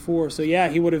 80, 84. So, yeah,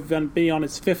 he would have been on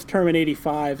his fifth term in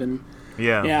 85. And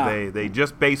they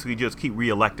just basically just keep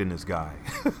reelecting this guy.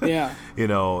 Yeah.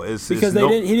 It's because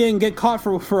he didn't get caught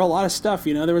for a lot of stuff.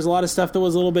 There was a lot of stuff that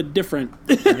was a little bit different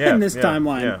in this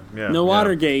timeline. No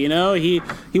Watergate.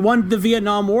 He won the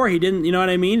Vietnam War. He didn't. You know what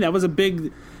I mean? That was a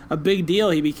big deal.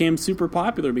 He became super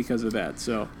popular because of that.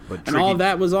 So, and all of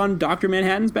that was on Dr.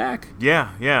 Manhattan's back.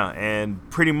 Yeah, and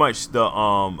pretty much the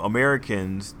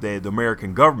Americans, the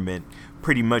American government,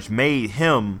 pretty much made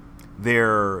him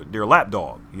their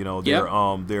lapdog,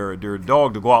 their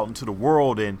dog to go out into the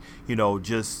world and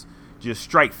just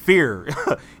strike fear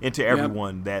into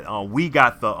everyone that we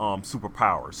got the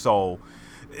superpower. So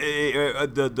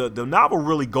the novel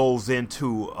really goes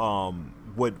into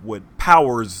what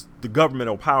powers the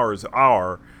governmental powers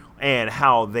are and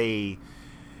how they.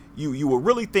 You would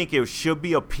really think it should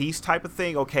be a peace type of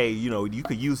thing. Okay, you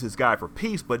could use this guy for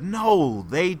peace, but no,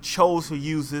 they chose to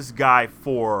use this guy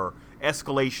for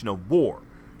escalation of war.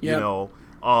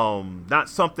 Not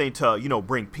something to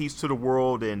bring peace to the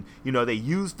world. And they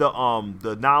used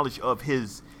the knowledge of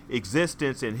his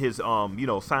existence and his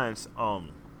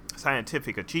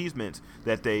scientific achievements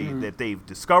that they've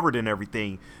discovered and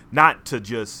everything, not to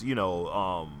just they've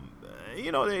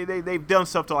done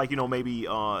stuff to maybe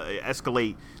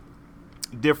escalate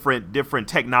different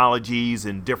technologies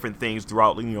and different things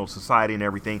throughout society and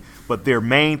everything, but their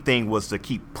main thing was to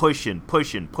keep pushing,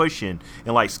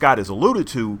 and like Scott has alluded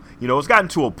to, it's gotten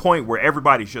to a point where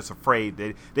everybody's just afraid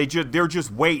that they're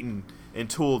just waiting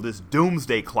until this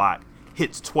doomsday clock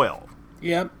hits 12.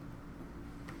 Yep.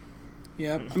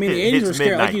 I mean, the 80s were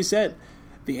scary, like you said.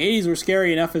 The 80s were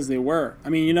scary enough as they were. I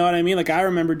mean, you know what I mean? Like, I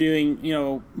remember doing,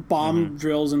 bomb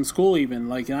drills in school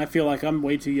even. And I feel like I'm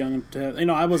way too young to...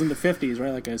 I was in the 50s,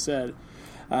 right, like I said.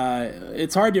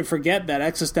 It's hard to forget that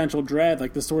existential dread,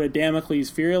 like the sort of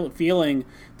Damocles feeling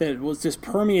that was just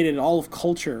permeated all of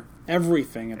culture,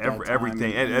 everything at that time.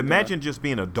 Everything. And imagine just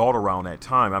being an adult around that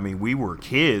time. I mean, we were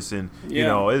kids, and,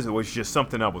 it was just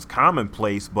something that was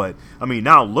commonplace. But, I mean,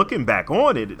 now looking back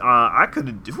on it, I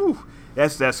could...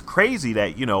 That's crazy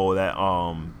that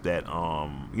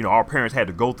our parents had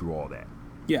to go through all that.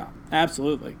 Yeah,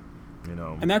 absolutely.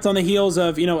 And that's on the heels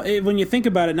of when you think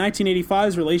about it,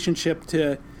 1985's relationship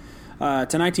to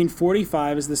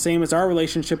 1945 is the same as our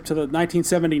relationship to the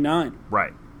 1979.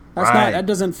 Right. That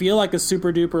doesn't feel like a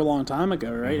super duper long time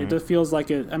ago, right? It just feels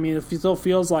like it. I mean, it still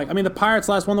feels like. I mean, the Pirates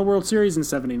last won the World Series in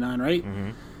 '79, right?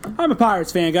 I'm a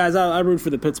Pirates fan, guys. I root for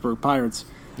the Pittsburgh Pirates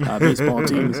baseball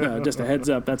teams. Just a heads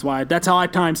up. That's how I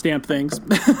timestamp things.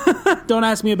 Don't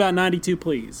ask me about '92,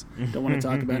 please. Don't want to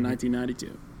talk about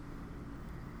 1992.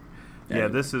 Yeah,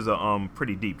 this is a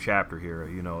pretty deep chapter here.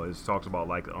 You know, it talks about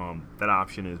like that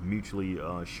option is mutually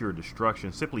assured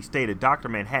destruction. Simply stated, Dr.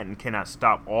 Manhattan cannot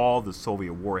stop all the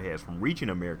Soviet warheads from reaching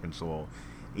American soil.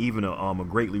 Even a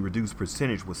greatly reduced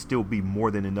percentage would still be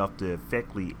more than enough to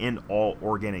effectively end all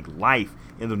organic life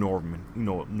in the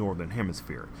northern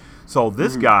hemisphere. So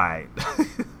this guy.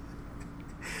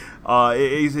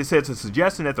 It says a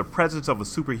suggestion that the presence of a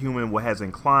superhuman has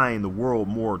inclined the world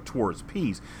more towards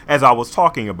peace, as I was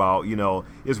talking about,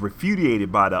 is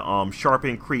refuted by the sharp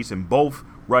increase in both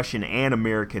Russian and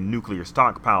American nuclear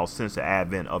stockpiles since the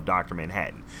advent of Dr.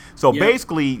 Manhattan. So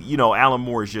basically, Alan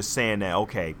Moore is just saying that,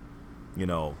 okay, you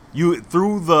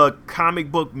through the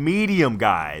comic book medium,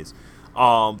 guys,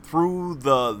 through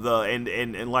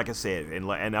and like I said,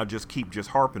 and I'll just keep just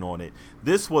harping on it.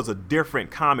 This was a different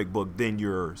comic book than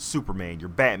your Superman, your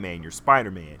Batman, your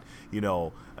Spider-Man. It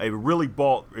really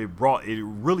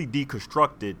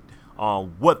deconstructed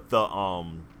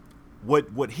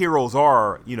what heroes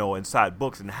are, inside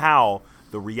books, and how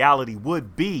the reality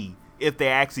would be if they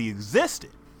actually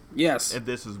existed. Yes, and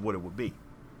this is what it would be.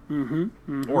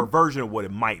 Or a version of what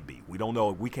it might be. We don't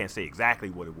know. We can't say exactly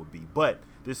what it would be, but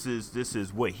this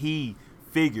is what he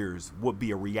figures would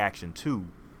be a reaction to,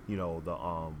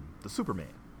 the Superman.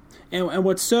 And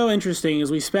what's so interesting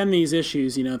is we spend these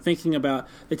issues, thinking about.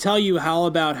 They tell you how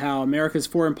America's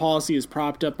foreign policy is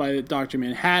propped up by Dr.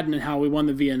 Manhattan and how we won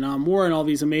the Vietnam War and all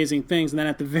these amazing things, and then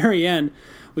at the very end,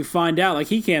 we find out like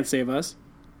he can't save us.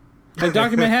 Like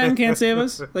Dr. Manhattan can't save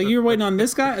us. Like you're waiting on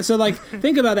this guy. So like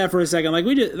think about that for a second.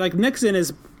 Like Nixon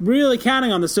is really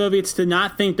counting on the Soviets to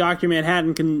not think Dr.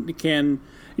 Manhattan can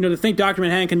to think Dr.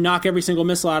 Manhattan can knock every single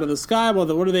missile out of the sky. Well,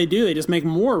 what do? They just make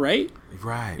more, right?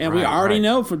 Right. And we already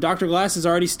know. For Dr. Glass has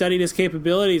already studied his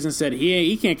capabilities and said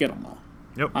he can't get them all.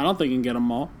 Yep. I don't think he can get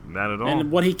them all. Not at all.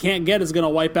 And what he can't get is going to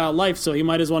wipe out life, so he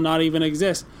might as well not even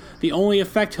exist. The only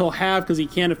effect he'll have, because he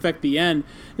can't affect the end,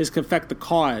 is to affect the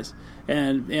cause.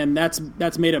 And that's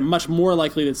made it much more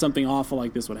likely that something awful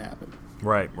like this would happen.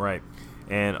 Right.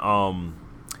 And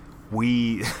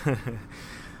we're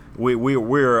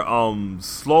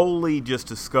slowly just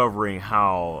discovering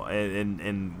how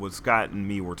and what Scott and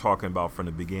me were talking about from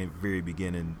the very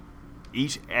beginning.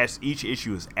 Each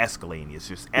issue is escalating. It's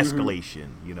just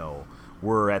escalation.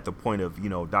 We're at the point of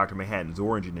Dr. Manhattan's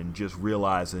origin and just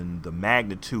realizing the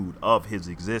magnitude of his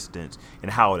existence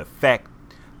and how it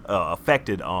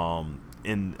affected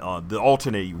in the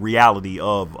alternate reality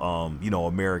of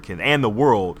American and the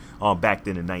world back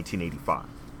then in 1985.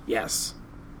 Yes,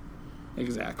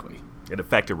 exactly. It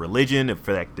affected religion. It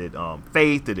affected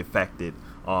faith. It affected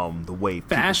the way people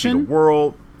see the fashion,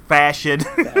 world. Fashion.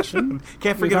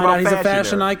 Can't forget about he's fashion. A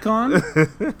fashion there. icon.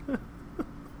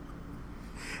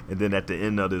 And then at the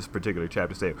end of this particular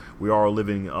chapter, say we are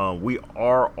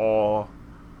all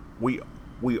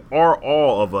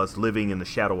of us living in the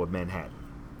shadow of Manhattan.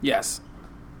 Yes.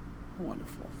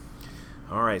 Wonderful.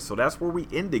 All right, so that's where we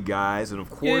ended, guys, and of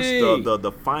course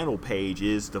the final page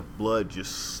is the blood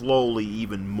just slowly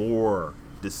even more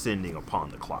descending upon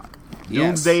the clock.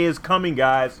 Yes. Doomsday is coming,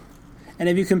 guys. And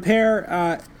if you compare,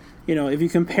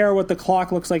 what the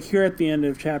clock looks like here at the end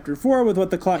of chapter 4 with what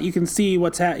the clock, you can see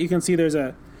you can see there's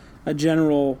a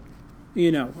general,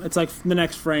 it's like the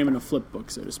next frame in a flip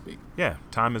book, so to speak. Yeah,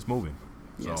 time is moving.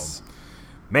 Yes. So,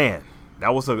 man,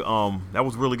 that was a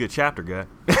really good chapter, guy.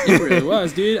 It really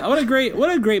was, dude. What a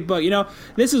great book.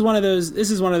 This is one of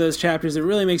those chapters that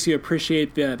really makes you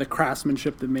appreciate the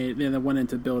craftsmanship that went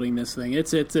into building this thing.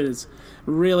 It's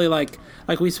really like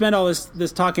we spend all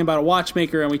this talking about a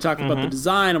watchmaker, and we talk about the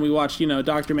design, and we watch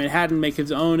Dr. Manhattan make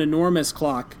his own enormous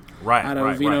clock. Out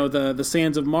of the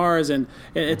sands of Mars, and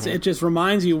it just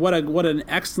reminds you what an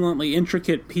excellently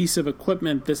intricate piece of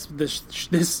equipment this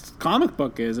comic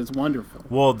book is. It's wonderful.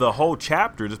 Well, the whole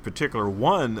chapter, this particular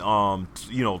one,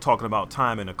 talking about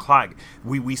time and a clock,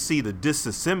 we see the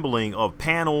disassembling of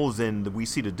panels, and we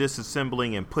see the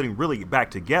disassembling and putting really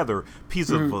back together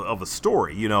pieces of a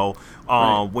story.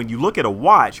 When you look at a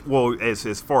watch, well,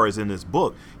 as far as in this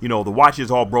book, the watch is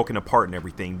all broken apart and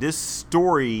everything. This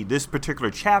story, this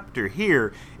particular chapter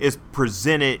here is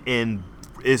presented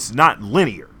it's not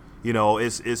linear.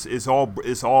 It's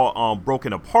all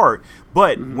broken apart,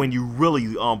 but when you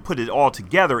really put it all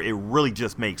together, it really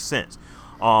just makes sense.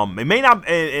 It may not,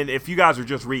 and if you guys are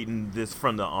just reading this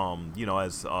from the,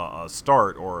 as a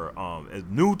start or as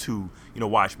new to,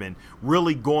 Watchmen,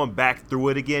 really going back through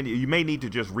it again, you may need to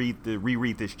just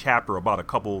reread this chapter about a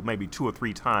couple, maybe 2 or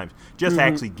 3 times, just to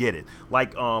actually get it.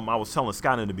 Like I was telling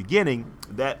Scott in the beginning,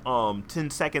 that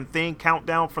 10-second thing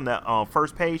countdown from that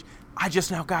first page, I just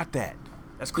now got that.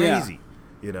 That's crazy.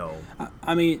 Yeah.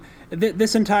 I mean,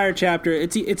 this entire chapter,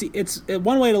 it's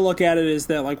one way to look at it is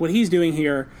that, like, what he's doing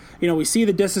here, we see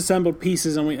the disassembled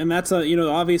pieces, and that's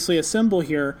obviously a symbol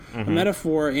here, a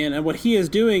metaphor, and what he is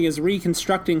doing is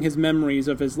reconstructing his memories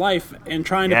of his life and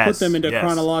trying to put them into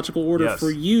chronological order for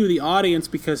you, the audience,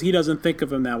 because he doesn't think of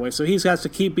them that way. So he has to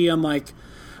keep being like,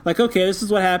 okay, this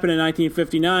is what happened in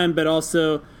 1959, but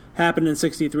also happened in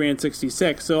 63 and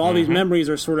 66. So all these memories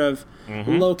are sort of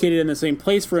located in the same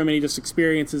place for him, and he just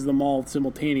experiences them all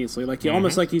simultaneously. Like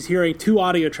almost like he's hearing 2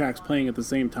 audio tracks playing at the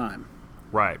same time.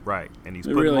 Right. And he's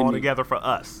putting them all together for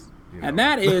us. And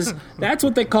that's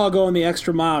what they call going the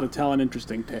extra mile to tell an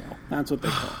interesting tale. That's what they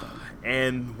call that.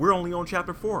 And we're only on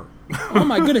chapter 4. Oh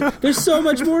my goodness, there's so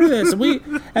much more to this.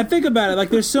 And think about it, like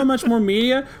there's so much more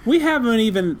media. We haven't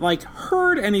even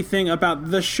heard anything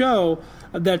about the show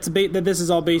that this is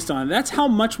all based on. That's how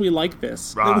much we like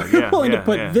this. We're willing to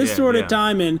put this sort of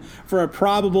time in for a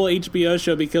probable HBO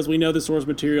show because we know the source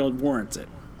material warrants it.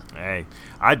 Hey,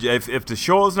 if the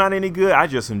show is not any good, I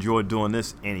just enjoy doing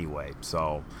this anyway.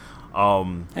 So,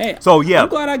 I'm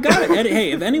glad I got it.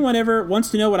 Hey, if anyone ever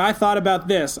wants to know what I thought about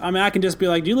this, I can just be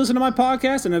like, do you listen to my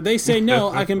podcast? And if they say no,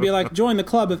 I can be like, join the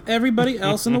club of everybody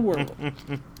else in the world.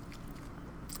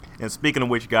 And speaking of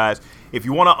which, guys, if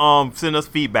you want to send us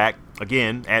feedback,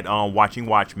 again, at Watching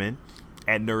Watchmen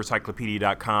at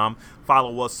nerdcyclopedia.com.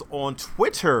 Follow us on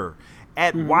Twitter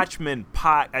at Watchmen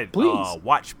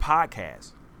Watch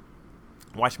Podcast.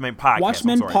 Watchmen Podcast.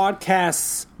 Watchmen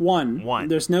Podcasts 1.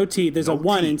 There's no T. There's a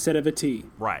 1 instead of a T.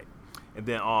 Right. And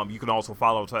then you can also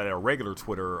follow us at our regular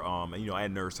Twitter, at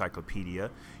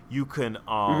Nerdcyclopedia. You can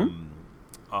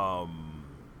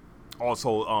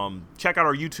also check out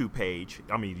our YouTube page.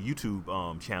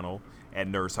 YouTube channel at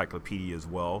Nerdcyclopedia as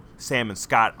well. Sam and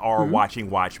Scott are watching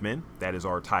Watchmen. That is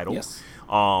our title. Yes.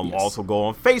 Also go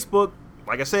on Facebook.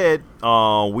 Like I said,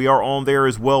 we are on there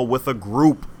as well with a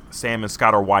group. Sam and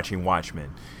Scott are watching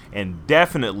Watchmen. And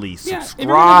definitely subscribe. If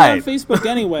you're on Facebook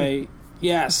anyway,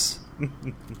 yes.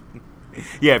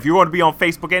 Yeah, if you want to be on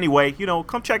Facebook anyway,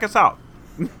 come check us out.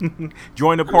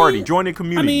 Join the party. Join the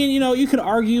community. You could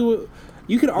argue...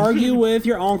 You could argue with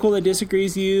your uncle that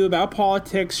disagrees with you about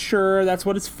politics. Sure, that's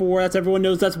what it's for. Everyone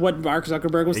knows that's what Mark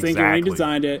Zuckerberg was thinking when he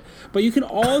designed it. But you can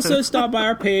also stop by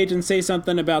our page and say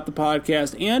something about the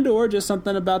podcast and or just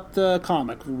something about the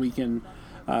comic we can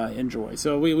enjoy.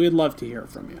 So we'd love to hear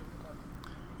from you.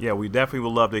 Yeah, we definitely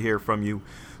would love to hear from you.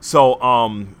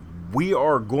 So we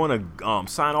are going to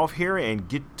sign off here and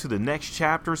get to the next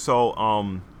chapter.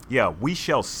 So, we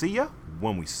shall see ya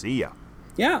when we see ya.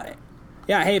 Yeah.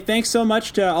 Yeah, hey, thanks so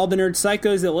much to all the nerd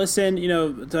psychos that listen.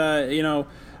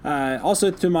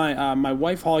 Also to my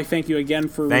wife Holly. Thank you again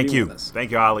for reading with us. Thank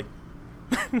you, Holly.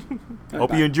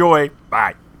 Hope you enjoy.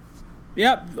 Bye.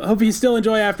 Yep. Hope you still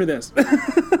enjoy after this. All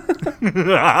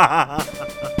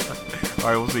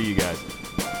right, we'll see you guys.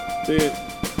 See you.